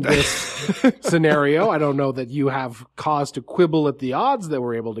investor in this scenario, I don't know that you have cause to quibble at the odds that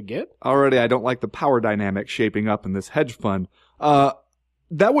we're able to get. Already, I don't like the power dynamic shaping up in this hedge fund.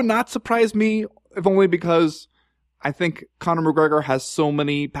 That would not surprise me, if only because I think Conor McGregor has so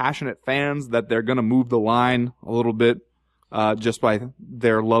many passionate fans that they're going to move the line a little bit just by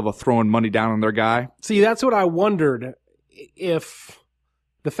their love of throwing money down on their guy. See, that's what I wondered, if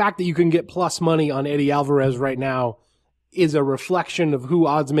the fact that you can get plus money on Eddie Alvarez right now is a reflection of who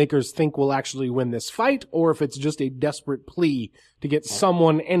odds makers think will actually win this fight, or if it's just a desperate plea to get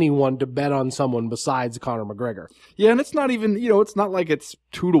anyone to bet on someone besides Conor McGregor. Yeah, and it's not even, it's not like it's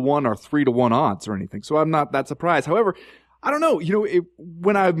 2-1 or 3-1 odds or anything, so I'm not that surprised. However, I don't know,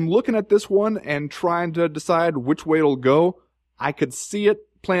 when I'm looking at this one and trying to decide which way it'll go, I could see it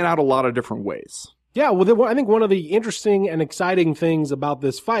playing out a lot of different ways. Yeah, well, I think one of the interesting and exciting things about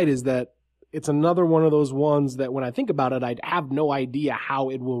this fight is that it's another one of those ones that when I think about it, I'd have no idea how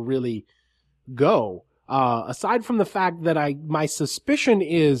it will really go. Aside from the fact that my suspicion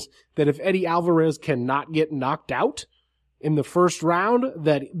is that if Eddie Alvarez cannot get knocked out in the first round,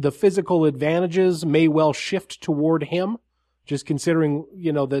 that the physical advantages may well shift toward him, just considering,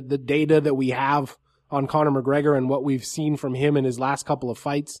 the data that we have on Conor McGregor and what we've seen from him in his last couple of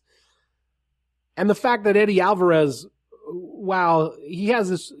fights. And the fact that Eddie Alvarez, while he has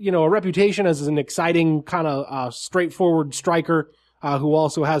this, a reputation as an exciting kind of straightforward striker who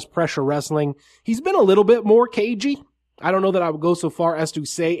also has pressure wrestling, he's been a little bit more cagey. I don't know that I would go so far as to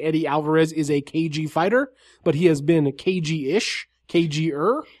say Eddie Alvarez is a cagey fighter, but he has been cagey-ish,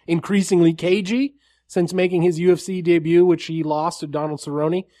 cagier, increasingly cagey since making his UFC debut, which he lost to Donald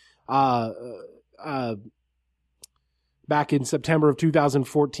Cerrone back in September of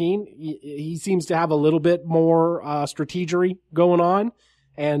 2014. He seems to have a little bit more strategery going on.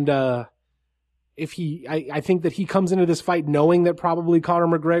 And I think that he comes into this fight knowing that probably Conor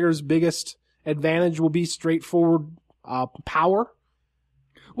McGregor's biggest advantage will be straightforward power.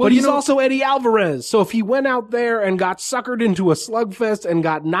 Well, but he's also Eddie Alvarez. So if he went out there and got suckered into a slugfest and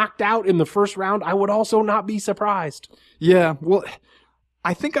got knocked out in the first round, I would also not be surprised. Yeah, well,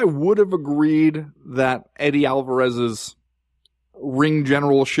 I think I would have agreed that Eddie Alvarez's ring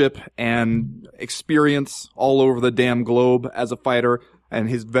generalship and experience all over the damn globe as a fighter and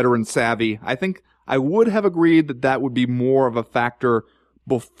his veteran savvy, I think I would have agreed that that would be more of a factor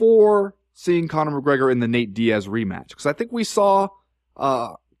before seeing Conor McGregor in the Nate Diaz rematch. Because I think we saw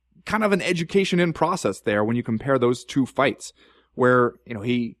kind of an education in process there when you compare those two fights where,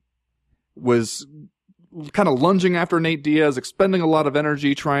 he was kind of lunging after Nate Diaz, expending a lot of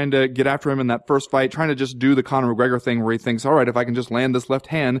energy trying to get after him in that first fight, trying to just do the Conor McGregor thing where he thinks, all right, if I can just land this left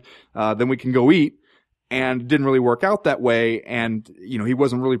hand, then we can go eat. And it didn't really work out that way. And, he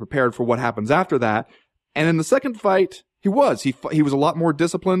wasn't really prepared for what happens after that. And in the second fight, he was a lot more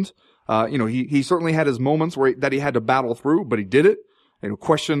disciplined. He certainly had his moments that he had to battle through, but he did it.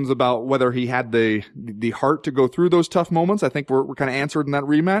 Questions about whether he had the heart to go through those tough moments, I think were kind of answered in that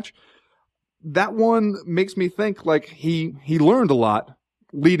rematch. That one makes me think like he learned a lot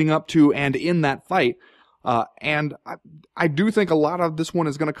leading up to and in that fight. And I do think a lot of this one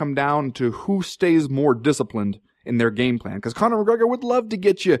is going to come down to who stays more disciplined in their game plan. Because Conor McGregor would love to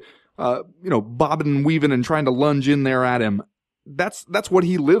get you, bobbing and weaving and trying to lunge in there at him. That's what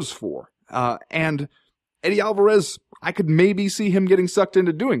he lives for. And Eddie Alvarez, I could maybe see him getting sucked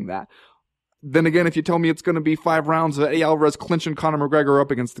into doing that. Then again, if you tell me it's going to be 5 rounds of Eddie Alvarez clinching Conor McGregor up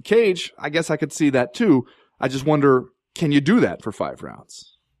against the cage, I guess I could see that too. I just wonder, can you do that for 5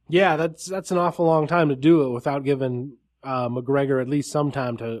 rounds? Yeah, that's an awful long time to do it without giving McGregor at least some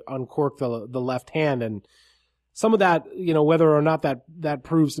time to uncork the left hand. And some of that, whether or not that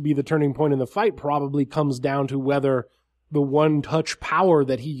proves to be the turning point in the fight probably comes down to whether the one-touch power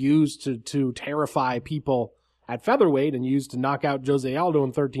that he used to terrify people at featherweight and used to knock out Jose Aldo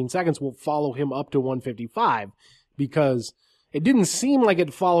in 13 seconds will follow him up to 155, because it didn't seem like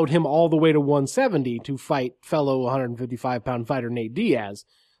it followed him all the way to 170 to fight fellow 155-pound fighter Nate Diaz.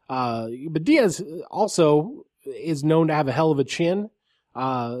 But Diaz also is known to have a hell of a chin.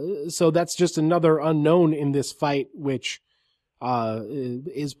 So that's just another unknown in this fight, which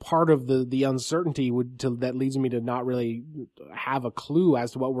is part of the uncertainty that leads me to not really have a clue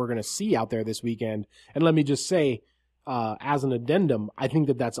as to what we're going to see out there this weekend. And let me just say, as an addendum, I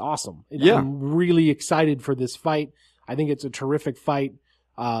think that's awesome. Yeah. I'm really excited for this fight. I think it's a terrific fight.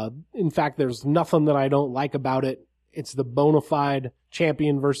 In fact, there's nothing that I don't like about it. It's the bona fide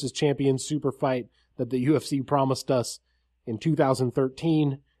champion versus champion super fight that the UFC promised us in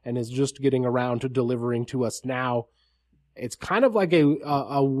 2013 and is just getting around to delivering to us now. It's kind of like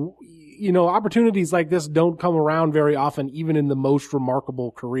opportunities like this don't come around very often, even in the most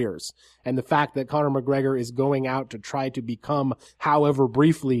remarkable careers. And the fact that Conor McGregor is going out to try to become, however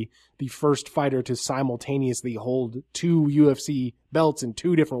briefly, the first fighter to simultaneously hold 2 UFC belts in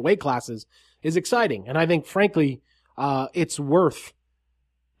 2 different weight classes is exciting. And I think, frankly, it's worth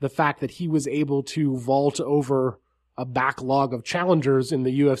the fact that he was able to vault over a backlog of challengers in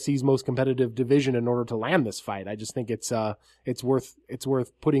the UFC's most competitive division in order to land this fight. I just think it's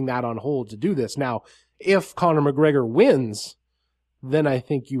worth putting that on hold to do this. Now, if Conor McGregor wins, then I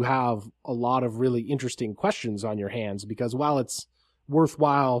think you have a lot of really interesting questions on your hands, because while it's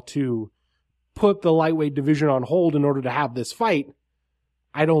worthwhile to put the lightweight division on hold in order to have this fight,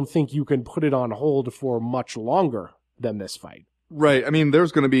 I don't think you can put it on hold for much longer than this fight. Right. I mean,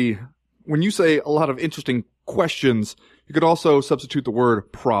 there's going to be, when you say a lot of interesting questions, you could also substitute the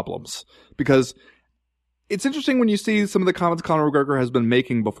word problems, because it's interesting when you see some of the comments Conor McGregor has been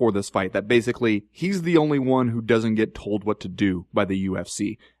making before this fight, that basically he's the only one who doesn't get told what to do by the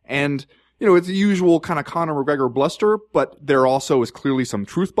UFC. And, it's the usual kind of Conor McGregor bluster, but there also is clearly some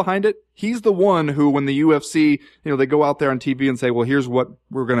truth behind it. He's the one who, when the UFC, they go out there on TV and say, well, here's what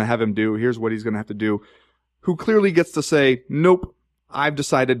we're going to have him do, here's what he's going to have to do, who clearly gets to say, nope, I've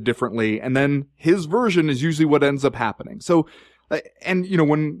decided differently. And then his version is usually what ends up happening. So, and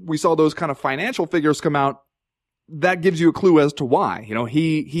when we saw those kind of financial figures come out, that gives you a clue as to why. He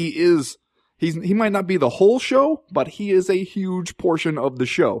might not be the whole show, but he is a huge portion of the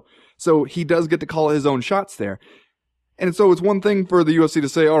show. So he does get to call his own shots there. And so it's one thing for the UFC to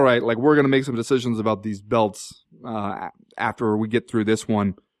say, all right, like, we're going to make some decisions about these belts, after we get through this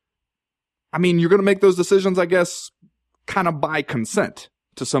one. I mean, you're going to make those decisions, I guess, kind of by consent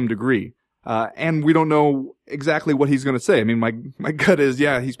to some degree. And we don't know exactly what he's going to say. I mean, my gut is,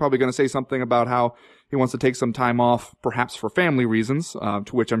 yeah, he's probably going to say something about how he wants to take some time off, perhaps for family reasons, to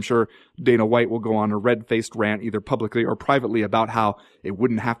which I'm sure Dana White will go on a red-faced rant, either publicly or privately, about how it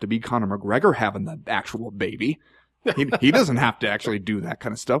wouldn't have to be Conor McGregor having the actual baby. He doesn't have to actually do that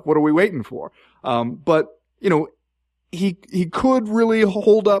kind of stuff. What are we waiting for? But, he could really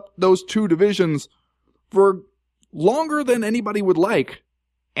hold up those 2 divisions for longer than anybody would like.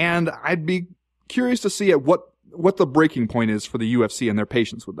 And I'd be curious to see at what the breaking point is for the UFC and their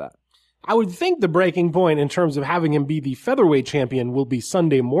patience with that. I would think the breaking point in terms of having him be the featherweight champion will be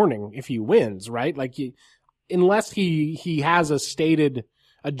Sunday morning if he wins, right? Like, unless he has a stated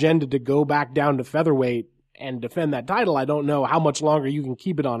agenda to go back down to featherweight and defend that title, I don't know how much longer you can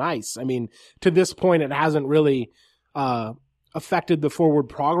keep it on ice. I mean, to this point, it hasn't really affected the forward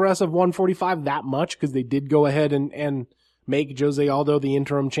progress of 145 that much, because they did go ahead and make Jose Aldo the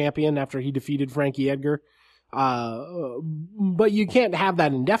interim champion after he defeated Frankie Edgar. But you can't have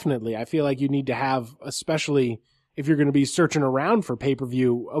that indefinitely. I feel like you need to have, especially if you're going to be searching around for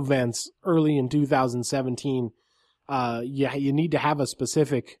pay-per-view events early in 2017, you need to have a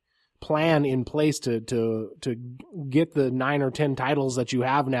specific plan in place to get the 9 or 10 titles that you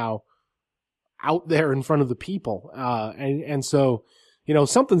have now out there in front of the people. And so,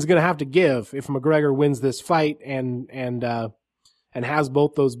 something's going to have to give if McGregor wins this fight and has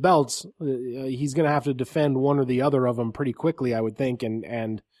both those belts. He's going to have to defend one or the other of them pretty quickly, I would think.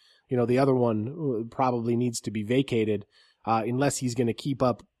 And the other one probably needs to be vacated, unless he's going to keep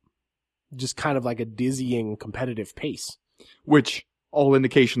up just kind of like a dizzying competitive pace. Which all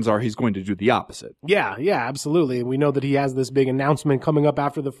indications are he's going to do the opposite. Yeah, absolutely. We know that he has this big announcement coming up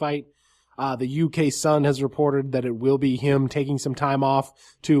after the fight. The UK Sun has reported that it will be him taking some time off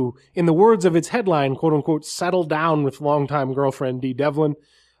to, in the words of its headline, quote unquote, settle down with longtime girlfriend Dee Devlin.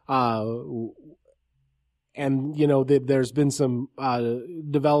 And, there's been some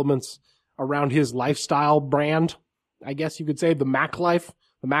developments around his lifestyle brand, I guess you could say, the Mac Life.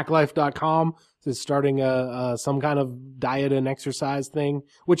 The MacLife.com is starting some kind of diet and exercise thing,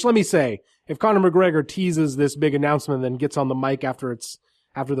 which, let me say, if Conor McGregor teases this big announcement, then gets on the mic after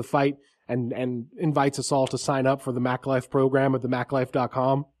the fight and invites us all to sign up for the MacLife program at the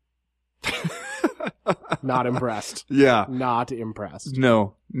MacLife.com, not impressed. Yeah. Not impressed.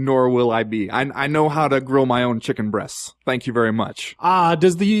 No, nor will I be. I know how to grill my own chicken breasts. Thank you very much.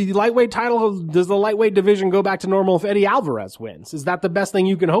 Does the lightweight division go back to normal if Eddie Alvarez wins? Is that the best thing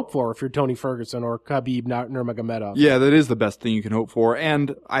you can hope for if you're Tony Ferguson or Khabib Nurmagomedov? Yeah, that is the best thing you can hope for.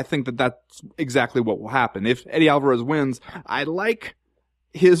 And I think that that's exactly what will happen. If Eddie Alvarez wins, I like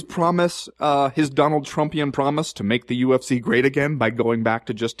his promise, his Donald Trumpian promise to make the UFC great again by going back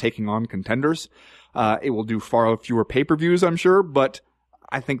to just taking on contenders. It will do far fewer pay-per-views, I'm sure, but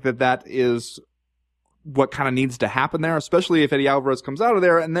I think that is what kind of needs to happen there, especially if Eddie Alvarez comes out of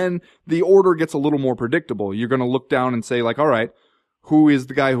there and then the order gets a little more predictable. You're going to look down and say, like, all right, who is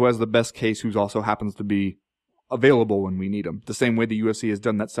the guy who has the best case who also happens to be available when we need him? The same way the UFC has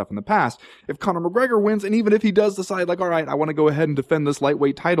done that stuff in the past. If Conor McGregor wins, and even if he does decide, like, all right, I want to go ahead and defend this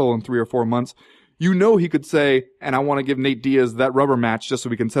lightweight title in 3 or 4 months, he could say, and I want to give Nate Diaz that rubber match just so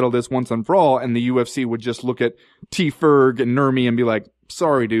we can settle this once and for all, and the UFC would just look at T-Ferg and Nurmi and be like,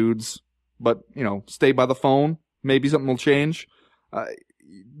 sorry, dudes, but, stay by the phone. Maybe something will change.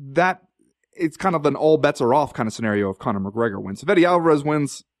 It's kind of an all bets are off kind of scenario if Conor McGregor wins. If Eddie Alvarez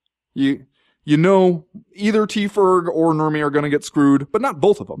wins, either T-Ferg or Nurmi are going to get screwed, but not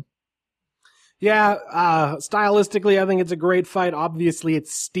both of them. Yeah, stylistically, I think it's a great fight. Obviously,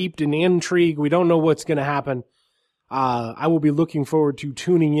 it's steeped in intrigue. We don't know what's going to happen. I will be looking forward to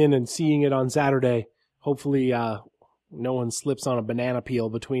tuning in and seeing it on Saturday. Hopefully, no one slips on a banana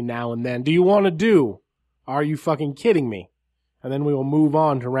peel between now and then. Do you want to do Are You Fucking Kidding Me? And then we will move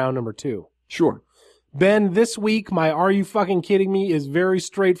on to round number 2. Sure. Ben, this week, my Are You Fucking Kidding Me is very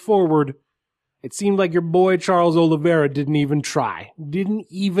straightforward. It seemed like your boy Charles Oliveira didn't even try. Didn't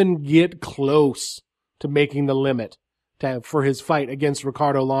even get close to making the limit for his fight against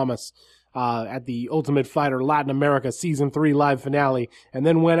Ricardo Lamas at the Ultimate Fighter Latin America Season 3 live finale, and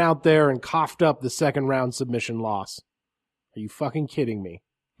then went out there and coughed up the second round submission loss. Are you fucking kidding me?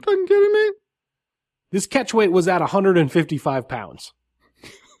 Fucking kidding me? This catchweight was at 155 pounds.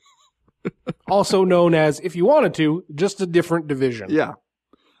 Also known as, if you wanted to, just a different division. Yeah.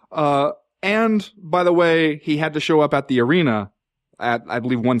 And, by the way, he had to show up at the arena at, I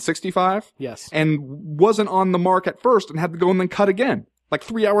believe, 165. Yes. And wasn't on the mark at first and had to go and then cut again, like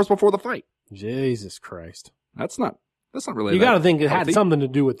 3 hours before the fight. Jesus Christ. That's not really. You got to think it healthy. had something to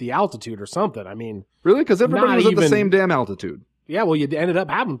do with the altitude or something. I mean. Really? Because everybody was at the same damn altitude. Yeah, well, you ended up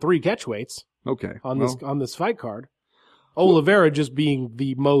having 3 catchweights. Okay. On this fight card. Oliveira just being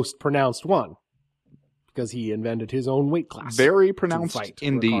the most pronounced one. Because he invented his own weight class. Very pronounced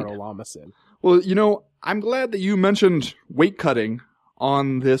indeed. Ricardo Lamas in. Well, I'm glad that you mentioned weight cutting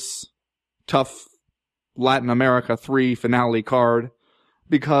on this tough Latin America 3 finale card,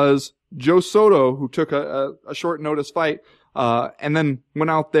 because Joe Soto, who took a short notice fight, and then went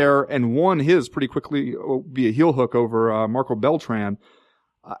out there and won his pretty quickly via heel hook over Marco Beltran,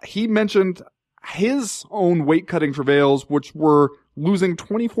 he mentioned his own weight cutting travails, which were losing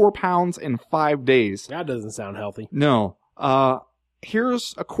 24 pounds in 5 days. That doesn't sound healthy. No.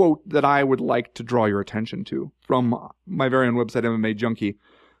 Here's a quote that I would like to draw your attention to from my very own website, MMA Junkie.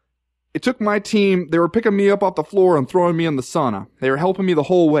 It took my team. They were picking me up off the floor and throwing me in the sauna. They were helping me the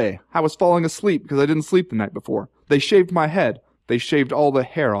whole way. I was falling asleep because I didn't sleep the night before. They shaved my head. They shaved all the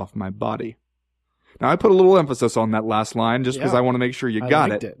hair off my body. Now, I put a little emphasis on that last line just because I want to make sure you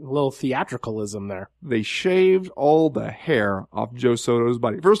got it. A little theatricalism there. They shaved all the hair off Joe Soto's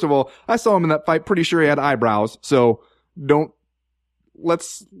body. First of all, I saw him in that fight. Pretty sure he had eyebrows. So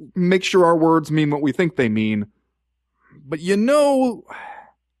let's make sure our words mean what we think they mean. But you know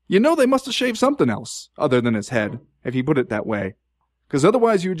they must have shaved something else other than his head, if you put it that way. Because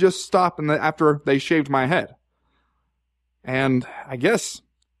otherwise you would just stop after they shaved my head. And I guess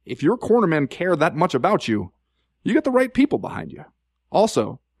if your cornermen care that much about you, you get the right people behind you.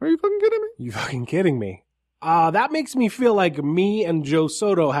 Also, are you fucking kidding me? You fucking kidding me? That makes me feel like me and Joe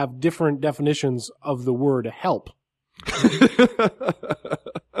Soto have different definitions of the word help.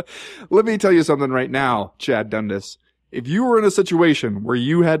 Let me tell you something right now, Chad Dundas. If you were in a situation where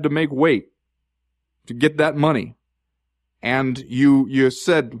you had to make weight to get that money, and you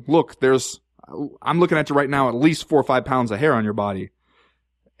said, look, I'm looking at you right now, at least 4 or 5 pounds of hair on your body,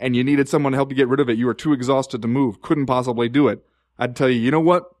 and you needed someone to help you get rid of it, you were too exhausted to move, couldn't possibly do it, I'd tell you, you know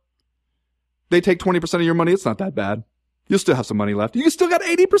what? They take 20% of your money, it's not that bad. You'll still have some money left. You still got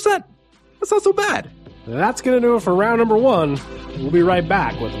 80%. That's not so bad. That's going to do it for round number 1. We'll be right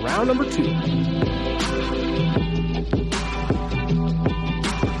back with round number 2.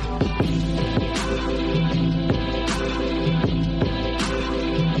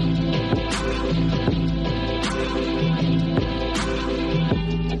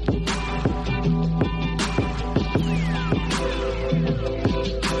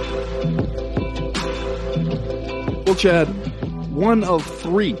 Well, Chad, one of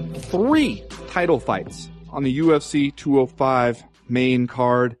three title fights on the UFC 205 main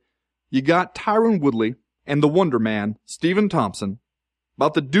card. You got Tyron Woodley and the Wonder Man, Stephen Thompson,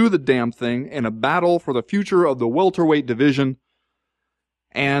 about to do the damn thing in a battle for the future of the welterweight division.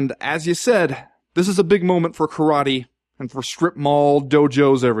 And as you said, this is a big moment for karate and for strip mall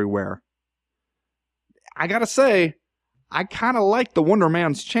dojos everywhere. I gotta say, I kind of like the Wonder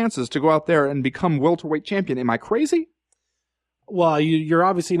Man's chances to go out there and become welterweight champion. Am I crazy? Well, you're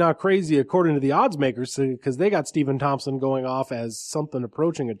obviously not crazy according to the odds makers, because they got Stephen Thompson going off as something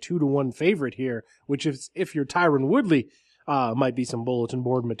approaching a 2-1 favorite here, which if you're Tyron Woodley, might be some bulletin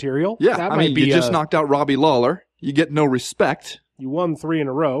board material. Yeah, I mean, you just knocked out Robbie Lawler. You get no respect. You won 3 in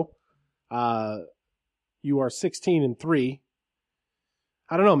a row. You are 16-3.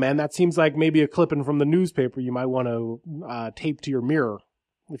 I don't know, man. That seems like maybe a clipping from the newspaper you might want to tape to your mirror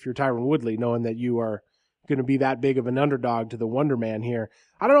if you're Tyron Woodley, knowing that you are going to be that big of an underdog to the Wonder Man here.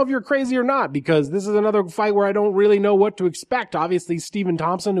 I don't know if you're crazy or not, because this is another fight where I don't really know what to expect. Obviously, Stephen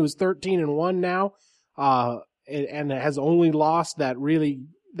Thompson, who's 13-1 now, and has only lost that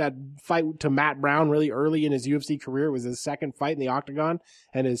fight to Matt Brown really early in his UFC career. It was his second fight in the octagon,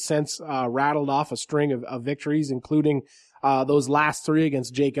 and has since rattled off a string of victories, including those last 3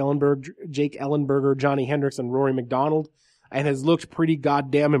 against Jake Ellenberger, Johnny Hendricks, and Rory McDonald, and has looked pretty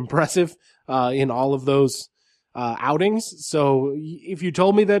goddamn impressive in all of those outings. So if you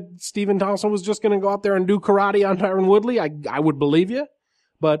told me that Stephen Thompson was just going to go out there and do karate on Tyron Woodley, I would believe you.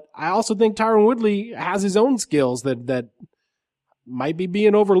 But I also think Tyron Woodley has his own skills that might be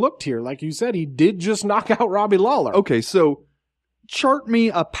being overlooked here. Like you said, he did just knock out Robbie Lawler. Okay, so chart me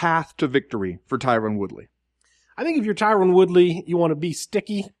a path to victory for Tyron Woodley. I think if you're Tyron Woodley, you want to be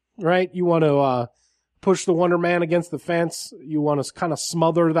sticky, right? You want to push the Wonder Man against the fence. You want to kind of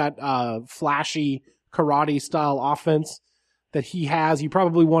smother that flashy karate-style offense that he has. You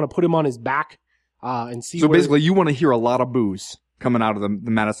probably want to put him on his back and see. So basically, you want to hear a lot of boos coming out of the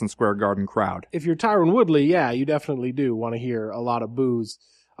Madison Square Garden crowd. If you're Tyron Woodley, yeah, you definitely do want to hear a lot of boos.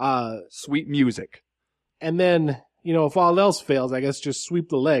 Sweet music. And then, if all else fails, I guess just sweep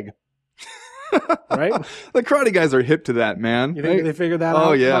the leg. Right? The karate guys are hip to that, man. You think they figured that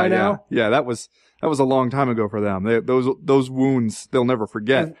out by now? Yeah, that was a long time ago for them. Those wounds, they'll never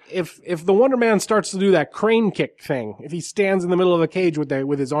forget. If the Wonder Man starts to do that crane kick thing, if he stands in the middle of a cage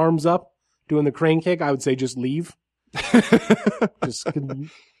with his arms up doing the crane kick, I would say just leave. Just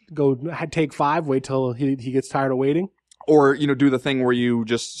go take 5, wait till he gets tired of waiting. Or, do the thing where you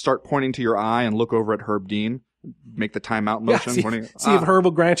just start pointing to your eye and look over at Herb Dean. Make the timeout motion. Yeah, see if Herb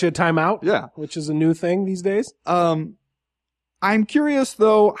will grant you a timeout. Yeah. Which is a new thing these days. I'm curious,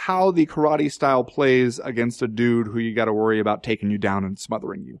 though, how the karate style plays against a dude who you got to worry about taking you down and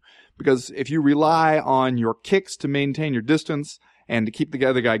smothering you. Because if you rely on your kicks to maintain your distance and to keep the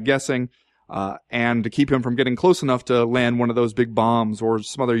other guy guessing, and to keep him from getting close enough to land one of those big bombs or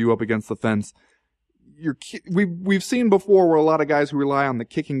smother you up against the fence, we've seen before where a lot of guys who rely on the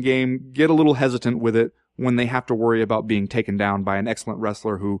kicking game get a little hesitant with it when they have to worry about being taken down by an excellent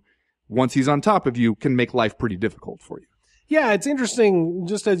wrestler who once he's on top of you, can make life pretty difficult for you. Yeah, it's interesting.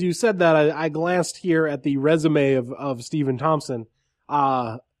 Just as you said that, I glanced here at the resume of Stephen Thompson,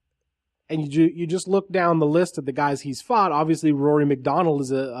 and you just look down the list of the guys he's fought. Obviously, Rory McDonald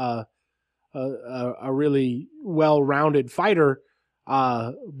is a really well-rounded fighter,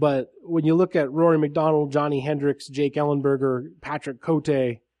 but when you look at Rory McDonald, Johnny Hendricks, Jake Ellenberger, Patrick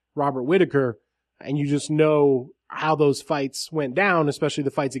Cote, Robert Whitaker, and you just know how those fights went down, especially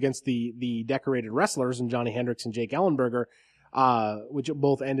the fights against the decorated wrestlers and Johnny Hendricks and Jake Ellenberger, which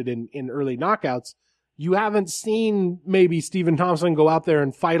both ended in early knockouts. You haven't seen maybe Stephen Thompson go out there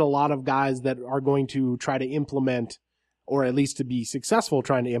and fight a lot of guys that are going to try to implement, or at least to be successful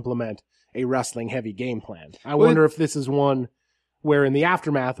trying to implement, a wrestling heavy game plan. I wonder if this is one where in the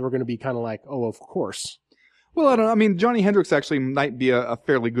aftermath we're going to be kind of like, oh, of course. Well, I don't know. I mean, Johnny Hendricks actually might be a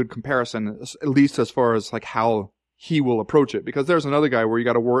fairly good comparison, at least as far as like how he will approach it, because there's another guy where you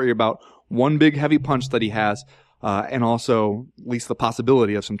got to worry about one big heavy punch that he has, and also at least the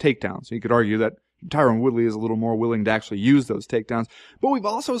possibility of some takedowns. So you could argue that Tyron Woodley is a little more willing to actually use those takedowns. But we've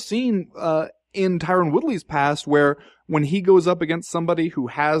also seen in Tyron Woodley's past where when he goes up against somebody who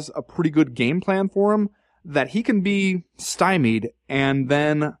has a pretty good game plan for him, that he can be stymied and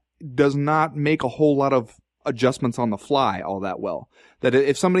then does not make a whole lot of adjustments on the fly all that well. That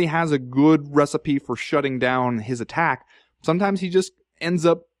if somebody has a good recipe for shutting down his attack, sometimes he just ends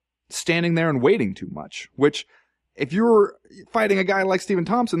up standing there and waiting too much, which if you're fighting a guy like Stephen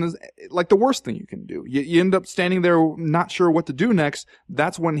Thompson is like the worst thing you can do. You end up standing there not sure what to do next.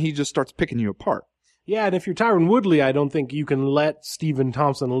 That's when he just starts picking you apart. Yeah, and if you're Tyron Woodley, I don't think you can let Stephen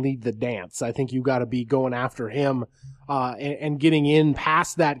Thompson lead the dance. I think you got to be going after him and getting in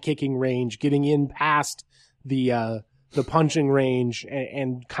past that kicking range, getting in past the punching range,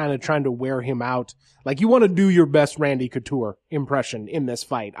 and kind of trying to wear him out. Like, you want to do your best Randy Couture impression in this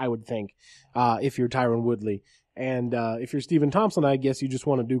fight, I would think, if you're Tyron Woodley. And if you're Stephen Thompson, I guess you just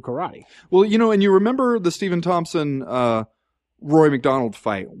want to do karate. Well, you know, and you remember the Stephen Thompson Rory McDonald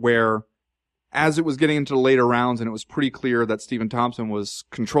fight where as it was getting into the later rounds and it was pretty clear that Stephen Thompson was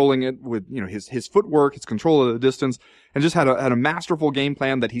controlling it with, you know, his footwork, his control of the distance, and just had a masterful game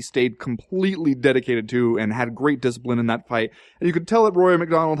plan that he stayed completely dedicated to and had great discipline in that fight. And you could tell that Rory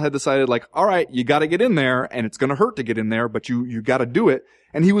McDonald had decided, like, all right, you got to get in there, and it's going to hurt to get in there, but you got to do it.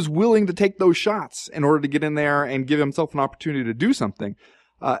 And he was willing to take those shots in order to get in there and give himself an opportunity to do something.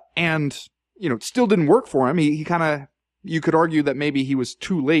 And, you know, it still didn't work for him. He kind of, you could argue that maybe he was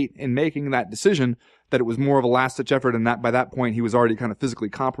too late in making that decision, that it was more of a last-ditch effort, and that by that point he was already kind of physically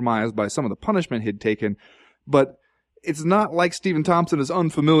compromised by some of the punishment he'd taken. But it's not like Stephen Thompson is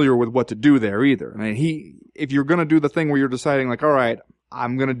unfamiliar with what to do there either. I mean, if you're going to do the thing where you're deciding, like, all right,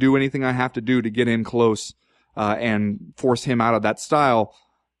 I'm going to do anything I have to do to get in close and force him out of that style,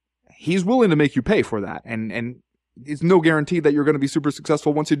 he's willing to make you pay for that. And it's no guarantee that you're going to be super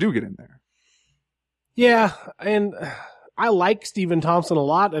successful once you do get in there. Yeah, and I like Stephen Thompson a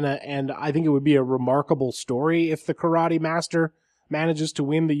lot, and I think it would be a remarkable story if the Karate Master manages to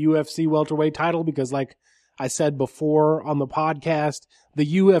win the UFC welterweight title, because like I said before on the podcast,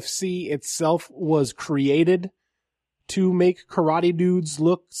 the UFC itself was created to make karate dudes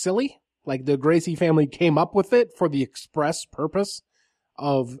look silly. Like, the Gracie family came up with it for the express purpose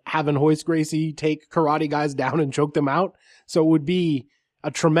of having Royce Gracie take karate guys down and choke them out. So it would be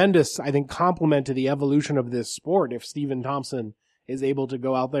a tremendous, I think, compliment to the evolution of this sport if Stephen Thompson is able to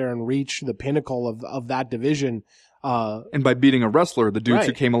go out there and reach the pinnacle of that division. And by beating a wrestler, the dudes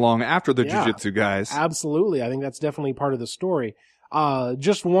who came along after the jiu-jitsu guys. Absolutely. I think that's definitely part of the story.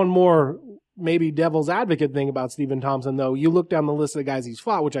 Just one more maybe devil's advocate thing about Stephen Thompson, though. You look down the list of the guys he's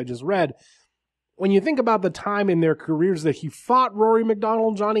fought, which I just read. When you think about the time in their careers that he fought Rory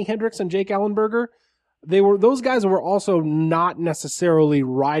McDonald, Johnny Hendricks, and Jake Ellenberger, those guys were also not necessarily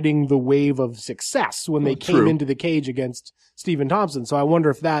riding the wave of success when they came into the cage against Stephen Thompson. So I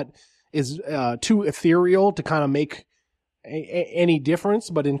wonder if that is too ethereal to kind of make any difference.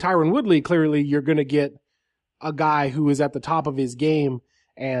 But in Tyron Woodley, clearly you're going to get a guy who is at the top of his game,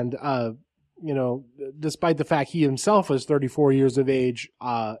 and you know, despite the fact he himself is 34 years of age,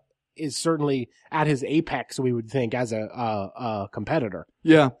 is certainly at his apex, we would think, as a competitor.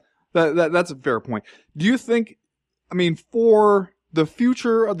 Yeah. That's a fair point. Do you think, I mean, for the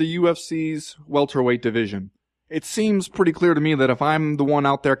future of the UFC's welterweight division, it seems pretty clear to me that if I'm the one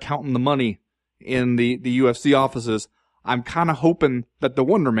out there counting the money in the UFC offices, I'm kind of hoping that the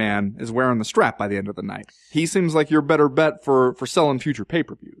Wonder Man is wearing the strap by the end of the night. He seems like your better bet for selling future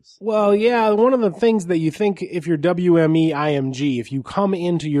pay-per-views. Well, yeah, one of the things that you think, if you're WME IMG, if you come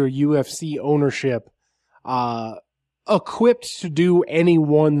into your UFC ownership, equipped to do any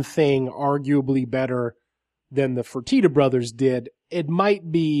one thing arguably better than the Fertitta brothers did, it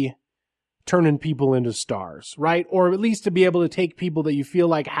might be turning people into stars, right? Or at least to be able to take people that you feel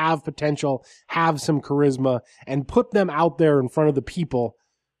like have potential, have some charisma, and put them out there in front of the people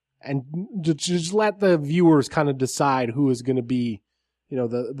and just let the viewers kind of decide who is going to be,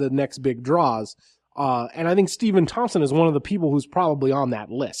 the next big draws. And I think Stephen Thompson is one of the people who's probably on that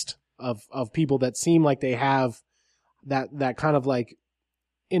list of people that seem like they have that kind of like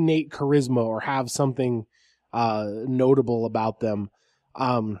innate charisma or have something notable about them.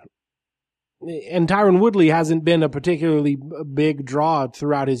 And Tyron Woodley hasn't been a particularly big draw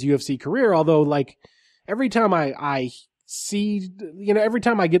throughout his UFC career, although like every time I see, every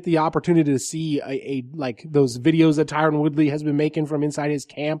time I get the opportunity to see a like those videos that Tyron Woodley has been making from inside his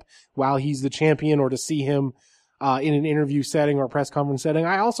camp while he's the champion, or to see him in an interview setting or a press conference setting,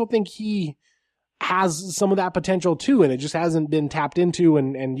 I also think he has some of that potential too, and it just hasn't been tapped into,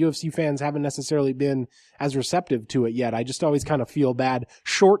 and UFC fans haven't necessarily been as receptive to it yet. I just always kind of feel bad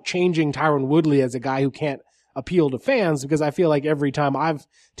shortchanging Tyron Woodley as a guy who can't appeal to fans, because I feel like every time I've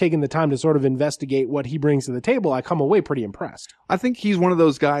taken the time to sort of investigate what he brings to the table, I come away pretty impressed. I think he's one of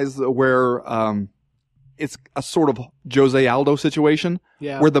those guys where it's a sort of Jose Aldo situation,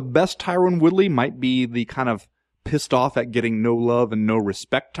 where the best Tyron Woodley might be the kind of pissed off at getting no love and no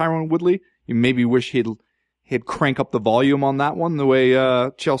respect Tyron Woodley. You maybe wish he'd crank up the volume on that one, the way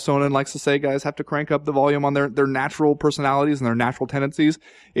Chael Sonnen likes to say guys have to crank up the volume on their natural personalities and their natural tendencies.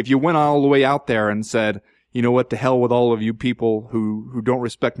 If you went all the way out there and said, you know what, to hell with all of you people who don't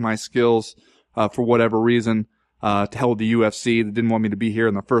respect my skills for whatever reason, to hell with the UFC that didn't want me to be here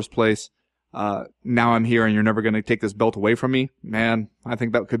in the first place, now I'm here and you're never going to take this belt away from me, man, I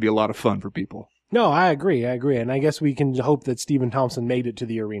think that could be a lot of fun for people. No, I agree. And I guess we can hope that Stephen Thompson made it to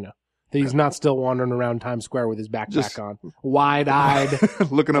the arena. That he's not still wandering around Times Square with his backpack on, wide-eyed.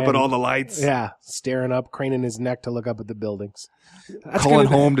 Looking up at all the lights. Yeah, staring up, craning his neck to look up at the buildings. Calling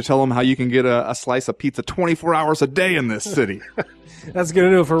home to tell him how you can get a slice of pizza 24 hours a day in this city. That's going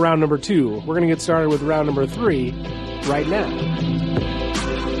to do it for round number 2. We're going to get started with round number 3 right now.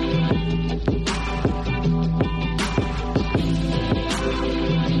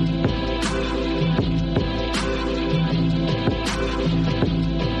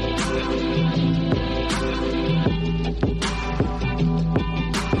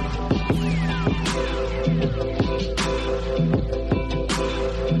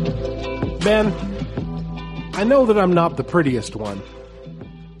 Ben, I know that I'm not the prettiest one.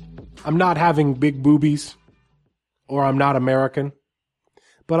 I'm not having big boobies, or I'm not American,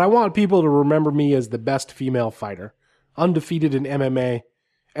 but I want people to remember me as the best female fighter, undefeated in MMA,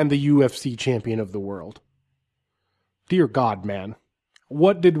 and the UFC champion of the world. Dear God, man,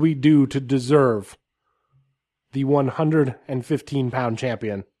 what did we do to deserve the 115-pound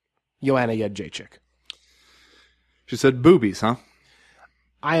champion, Joanna Jędrzejczyk? She said boobies, huh?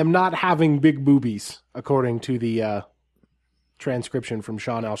 I am not having big boobies, according to the transcription from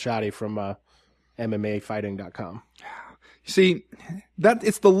Sean Al-Shadi from MMAfighting.com. See,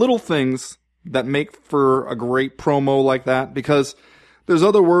 it's the little things that make for a great promo like that, because there's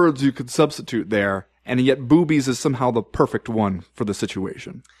other words you could substitute there, and yet boobies is somehow the perfect one for the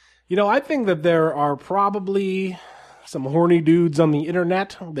situation. I think that there are probably some horny dudes on the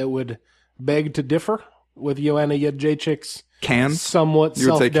internet that would beg to differ with Joanna Jędrzejczyk's somewhat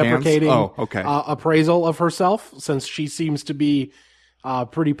self-deprecating appraisal of herself, since she seems to be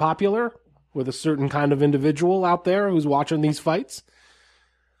pretty popular with a certain kind of individual out there who's watching these fights.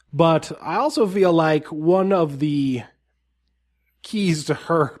 But I also feel like one of the keys to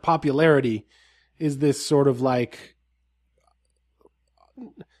her popularity is this sort of like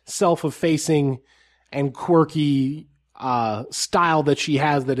self-effacing and quirky style that she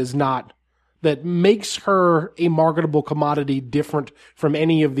has that makes her a marketable commodity different from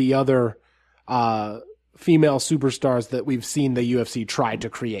any of the other female superstars that we've seen the UFC try to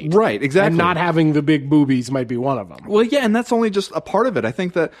create. Right, exactly. And not having the big boobies might be one of them. Well, yeah, and that's only just a part of it. I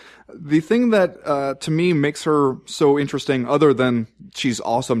think that the thing that to me makes her so interesting, other than she's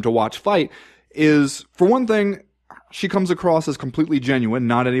awesome to watch fight, is, for one thing, she comes across as completely genuine,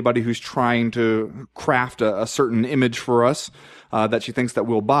 not anybody who's trying to craft a certain image for us that she thinks that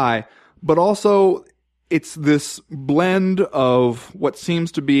we'll buy. But also, it's this blend of what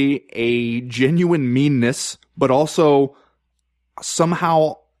seems to be a genuine meanness, but also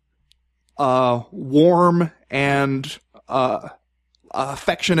somehow warm and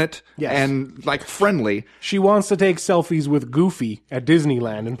affectionate Yes. and like friendly. She wants to take selfies with Goofy at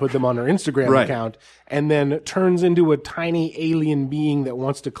Disneyland and put them on her Instagram Right. account, and then turns into a tiny alien being that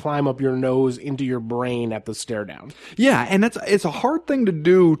wants to climb up your nose into your brain at the stare down. Yeah, and it's a hard thing to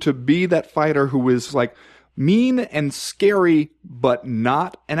do, to be that fighter who is like mean and scary, but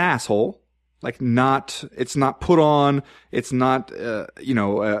not an asshole. Like it's not put on. It's not,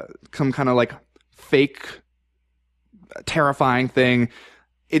 some kind of like fake terrifying thing.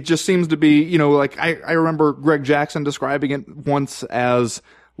 It just seems to be, like I remember Greg Jackson describing it once as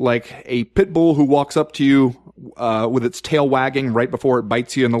like a pit bull who walks up to you with its tail wagging right before it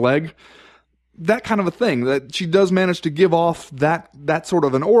bites you in the leg. That kind of a thing. That she does manage to give off that sort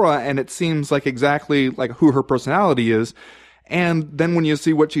of an aura, and it seems like exactly like who her personality is. And then when you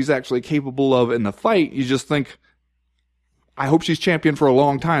see what she's actually capable of in the fight, you just think, I hope she's champion for a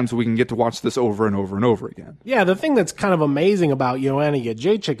long time so we can get to watch this over and over and over again. Yeah, the thing that's kind of amazing about Joanna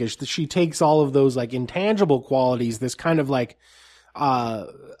Jędrzejczyk is that she takes all of those like intangible qualities, this kind of like a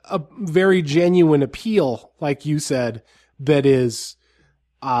very genuine appeal, like you said, that is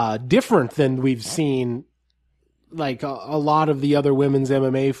different than we've seen like a lot of the other women's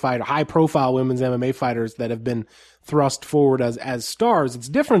MMA fighter, high profile women's MMA fighters that have been thrust forward as stars. It's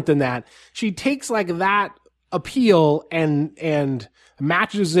different than that. She takes like that appeal and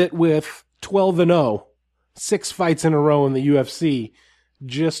matches it with 12-0, 6 fights in a row in the UFC,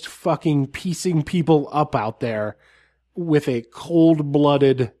 just fucking piecing people up out there with a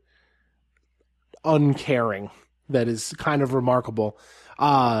cold-blooded uncaring that is kind of remarkable.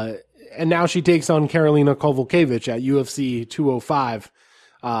 And now she takes on Karolina Kowalkiewicz at UFC 205,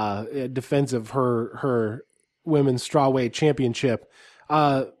 defense of her women's strawweight championship.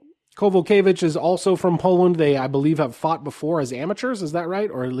 Kowalkiewicz is also from Poland. They, I believe, have fought before as amateurs. Is that right?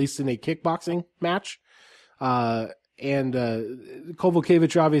 Or at least in a kickboxing match. And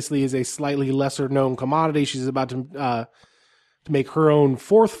Kowalkiewicz obviously is a slightly lesser known commodity. She's about to make her own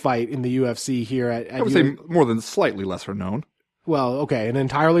 4th fight in the UFC here at I would say more than slightly lesser known. Well, okay, an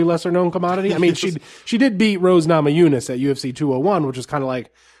entirely lesser known commodity. I mean, she did beat Rose Namajunas at UFC 201, which is kind of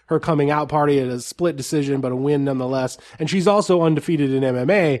like her coming out party at a split decision, but a win nonetheless. And she's also undefeated in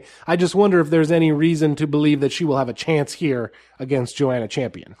MMA. I just wonder if there's any reason to believe that she will have a chance here against Joanna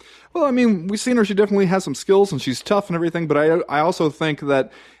Champion. Well, I mean, we've seen her. She definitely has some skills, and she's tough and everything. But I also think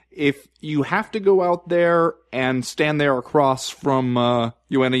that if you have to go out there and stand there across from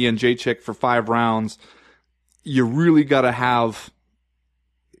Joanna Jędrzejczyk for 5 rounds, you really got to have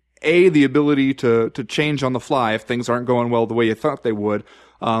the ability to change on the fly if things aren't going well the way you thought they would.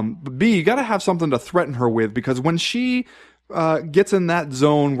 But B, you got to have something to threaten her with, because when she gets in that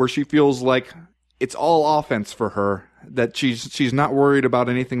zone where she feels like it's all offense for her, that she's not worried about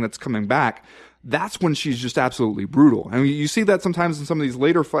anything that's coming back, that's when she's just absolutely brutal. I mean, you see that sometimes in some of these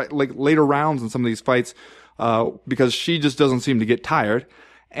later rounds in some of these fights, because she just doesn't seem to get tired,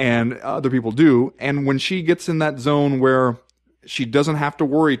 and other people do. And when she gets in that zone where she doesn't have to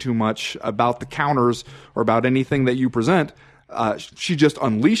worry too much about the counters or about anything that you present, she just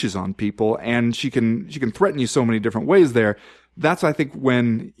unleashes on people, and she can threaten you so many different ways there. That's, I think,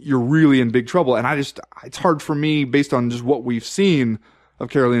 when you're really in big trouble. And it's hard for me, based on just what we've seen of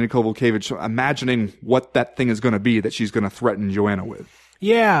Karolina Kowalkiewicz, imagining what that thing is going to be that she's going to threaten Joanna with.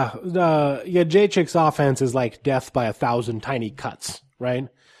 Yeah, Jędrzejczyk's offense is like death by 1,000 tiny cuts, right?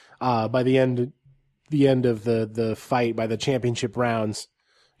 By the end of the fight, by the championship rounds,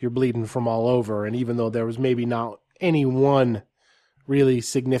 you're bleeding from all over. And even though there was maybe not any one really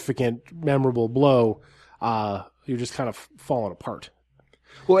significant, memorable blow, you're just kind of falling apart.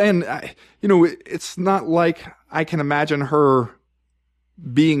 Well, and it's not like I can imagine her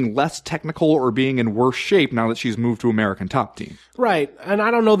being less technical or being in worse shape now that she's moved to American Top Team. Right. And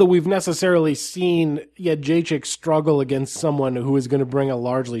I don't know that we've necessarily seen Jędrzejczyk struggle against someone who is going to bring a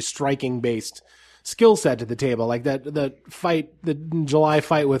largely striking-based skill set to the table. Like the July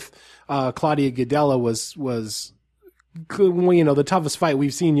fight with Claudia Gadelha was the toughest fight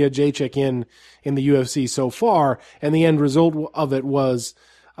we've seen Jędrzejczyk in the UFC so far, and the end result of it was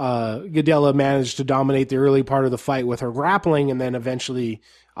Gadelha managed to dominate the early part of the fight with her grappling, and then eventually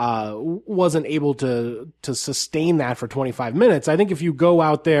wasn't able to sustain that for 25 minutes. I think if you go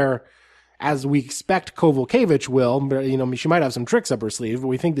out there, as we expect Kowalkiewicz will, but she might have some tricks up her sleeve, but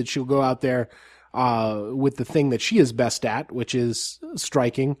we think that she'll go out there with the thing that she is best at, which is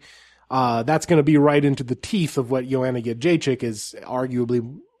striking. That's going to be right into the teeth of what Joanna Jędrzejczyk is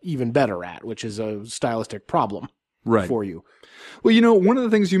arguably even better at, which is a stylistic problem for you. Well, one of the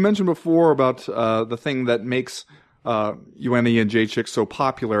things you mentioned before about the thing that makes Joanna Jędrzejczyk so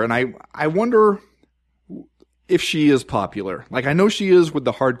popular, and I wonder if she is popular. Like, I know she is with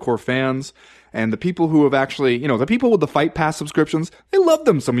the hardcore fans and the people who have actually, the people with the Fight Pass subscriptions, they love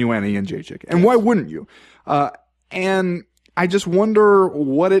them some Joanna Jędrzejczyk. And why wouldn't you? And I just wonder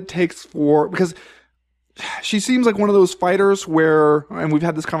what it takes because she seems like one of those fighters where, and we've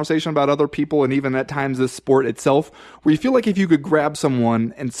had this conversation about other people and even at times this sport itself, where you feel like if you could grab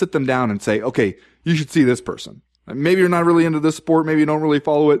someone and sit them down and say, okay, you should see this person. Maybe you're not really into this sport, maybe you don't really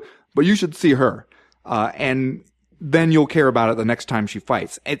follow it, but you should see her. And then you'll care about it the next time she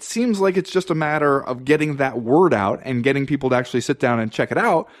fights. It seems like it's just a matter of getting that word out and getting people to actually sit down and check it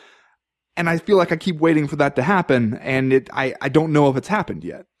out. And I feel like I keep waiting for that to happen, and I don't know if it's happened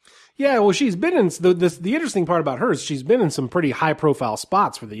yet. Yeah, well, she's been in the interesting part about her is she's been in some pretty high profile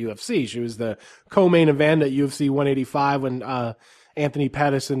spots for the UFC. She was the co-main event at UFC 185 when Anthony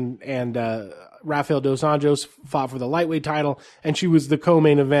Pettis and Rafael Dos Anjos fought for the lightweight title, and she was the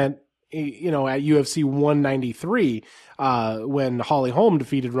co-main event, at UFC 193 when Holly Holm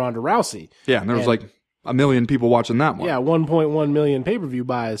defeated Ronda Rousey. Yeah, and there was like a million people watching that one. Yeah, 1.1 million pay-per-view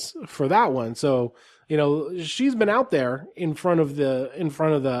buys for that one. So, she's been out there in front of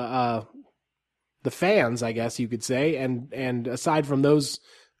the fans, I guess you could say. And aside from those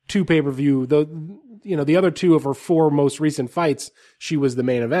two pay-per-view, the other two of her four most recent fights, she was the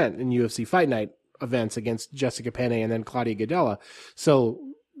main event in UFC Fight Night events against Jessica Penne and then Claudia Gadelha. So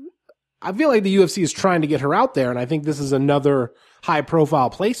I feel like the UFC is trying to get her out there, and I think this is another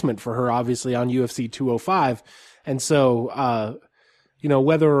high-profile placement for her, obviously, on UFC 205. And so,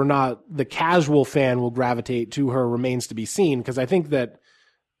 whether or not the casual fan will gravitate to her remains to be seen, because I think that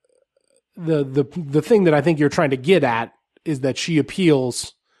the thing that I think you're trying to get at is that she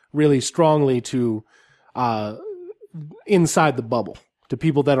appeals really strongly to inside the bubble, to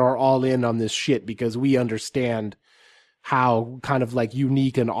people that are all in on this shit because we understand how kind of like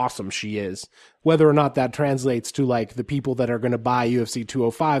unique and awesome she is. Whether or not that translates to like the people that are going to buy UFC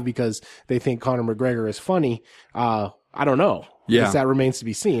 205 because they think Conor McGregor is funny, I don't know. Yeah. That remains to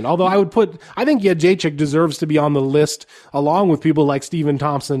be seen. Although I think Jędrzejczyk deserves to be on the list along with people like Stephen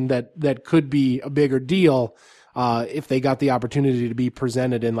Thompson that could be a bigger deal if they got the opportunity to be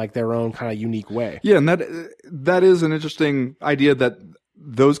presented in like their own kind of unique way. Yeah, and that is an interesting idea that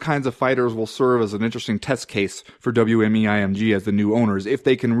those kinds of fighters will serve as an interesting test case for WME-IMG as the new owners, if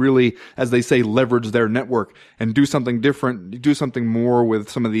they can really, as they say, leverage their network and do something different, do something more with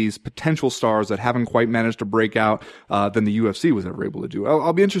some of these potential stars that haven't quite managed to break out than the UFC was ever able to do.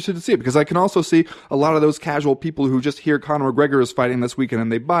 I'll be interested to see it, because I can also see a lot of those casual people who just hear Conor McGregor is fighting this weekend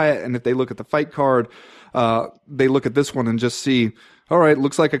and they buy it, and if they look at the fight card, they look at this one and just see, all right,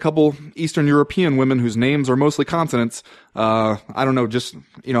 looks like a couple Eastern European women whose names are mostly consonants. I don't know, just,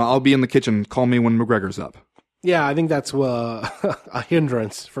 I'll be in the kitchen. Call me when McGregor's up. Yeah, I think that's a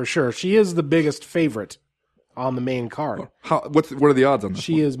hindrance for sure. She is the biggest favorite on the main card. What are the odds on this?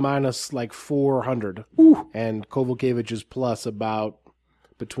 She is minus like 400. Ooh. And Kovalkiewicz is plus about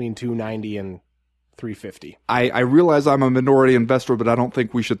between 290 and 350. I realize I'm a minority investor, but I don't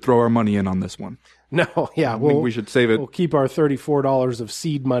think we should throw our money in on this one. No, yeah. I think we should save it. We'll keep our $34 of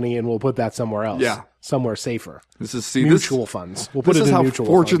seed money and we'll put that somewhere else. Yeah. Somewhere safer. This is mutual funds. We'll put it in mutual funds. This is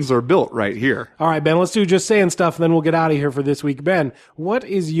how fortunes are built right here. All right, Ben, let's do Just Saying Stuff, and then we'll get out of here for this week. Ben, what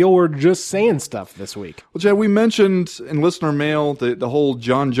is your Just Saying Stuff this week? Well, Chad, we mentioned in listener mail the whole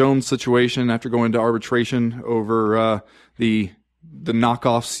John Jones situation after going to arbitration over the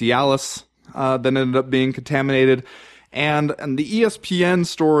knockoff Cialis that ended up being contaminated. And the ESPN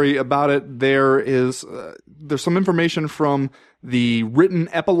story about it, there's some information from the written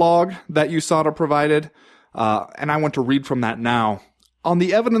epilogue that USADA provided, and I want to read from that now. On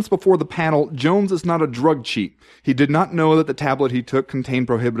the evidence before the panel, Jones is not a drug cheat. He did not know that the tablet he took contained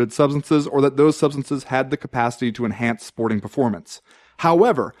prohibited substances or that those substances had the capacity to enhance sporting performance.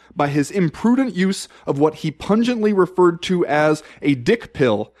 However, by his imprudent use of what he pungently referred to as a dick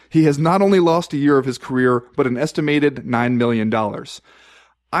pill, he has not only lost a year of his career, but an estimated $9 million.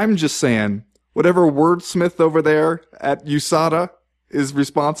 I'm just saying, whatever wordsmith over there at USADA is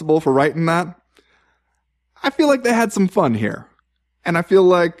responsible for writing that, I feel like they had some fun here. And I feel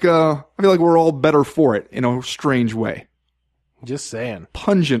like we're all better for it in a strange way. Just saying.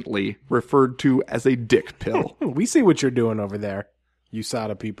 Pungently referred to as a dick pill. We see what you're doing over there,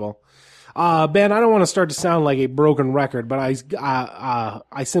 USADA people. Ben, I don't want to start to sound like a broken record, but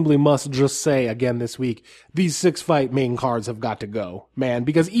I simply must just say again this week, these 6-fight main cards have got to go, man,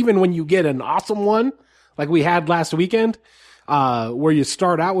 because even when you get an awesome one, like we had last weekend, where you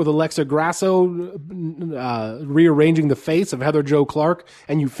start out with Alexa Grasso rearranging the face of Heather Jo Clark,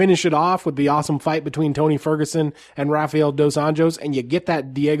 and you finish it off with the awesome fight between Tony Ferguson and Rafael Dos Anjos, and you get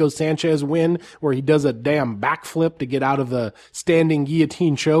that Diego Sanchez win where he does a damn backflip to get out of the standing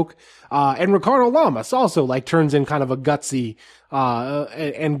guillotine choke. And Ricardo Lamas also turns in kind of a gutsy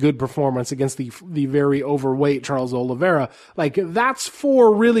and good performance against the very overweight Charles Oliveira. That's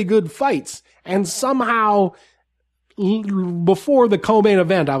 4 really good fights. And somehow before the co-main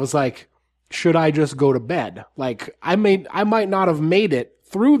event, I was like, should I just go to bed? I might not have made it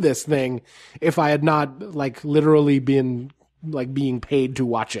through this thing if I had not literally been being paid to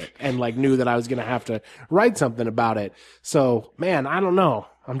watch it and knew that I was going to have to write something about it. So, man, I don't know.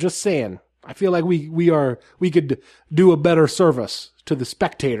 I'm just saying. I feel like we could do a better service to the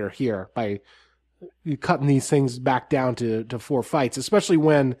spectator here by cutting these things back down to 4 fights, especially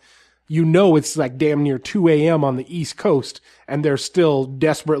when it's damn near 2 a.m. on the East Coast and they're still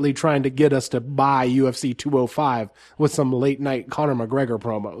desperately trying to get us to buy UFC 205 with some late night Conor McGregor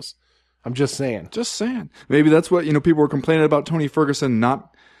promos. I'm just saying. Just saying. Maybe that's what, people were complaining about Tony Ferguson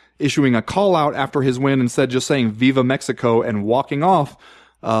not issuing a call out after his win, instead just saying Viva Mexico and walking off.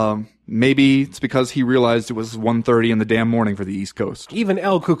 Maybe it's because he realized it was 1:30 in the damn morning for the East Coast. Even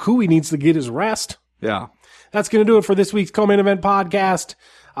El Cucuy needs to get his rest. Yeah. That's going to do it for this week's Co-Main Event podcast.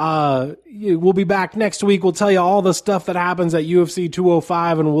 We'll be back next week. We'll tell you all the stuff that happens at UFC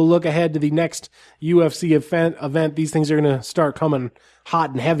 205, and we'll look ahead to the next UFC event. These things are going to start coming hot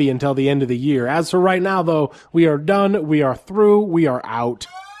and heavy until the end of the year. As for right now, though, we are done. We are through. We are out.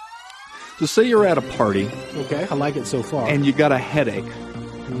 So say you're at a party. Okay, I like it so far. And you got a headache.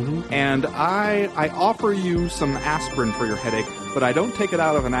 Mm-hmm. And I offer you some aspirin for your headache, but I don't take it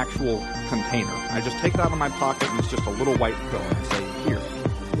out of an actual container. I just take it out of my pocket, and it's just a little white pill. And I say, here.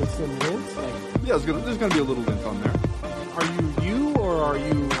 With some lint? Yeah, there's going to be a little lint on there. Are you or are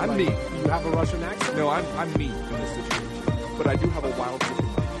you... I'm me. You have a Russian accent? No, I'm me in this situation. But I do have a wild...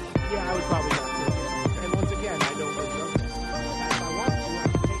 Yeah, I would probably not.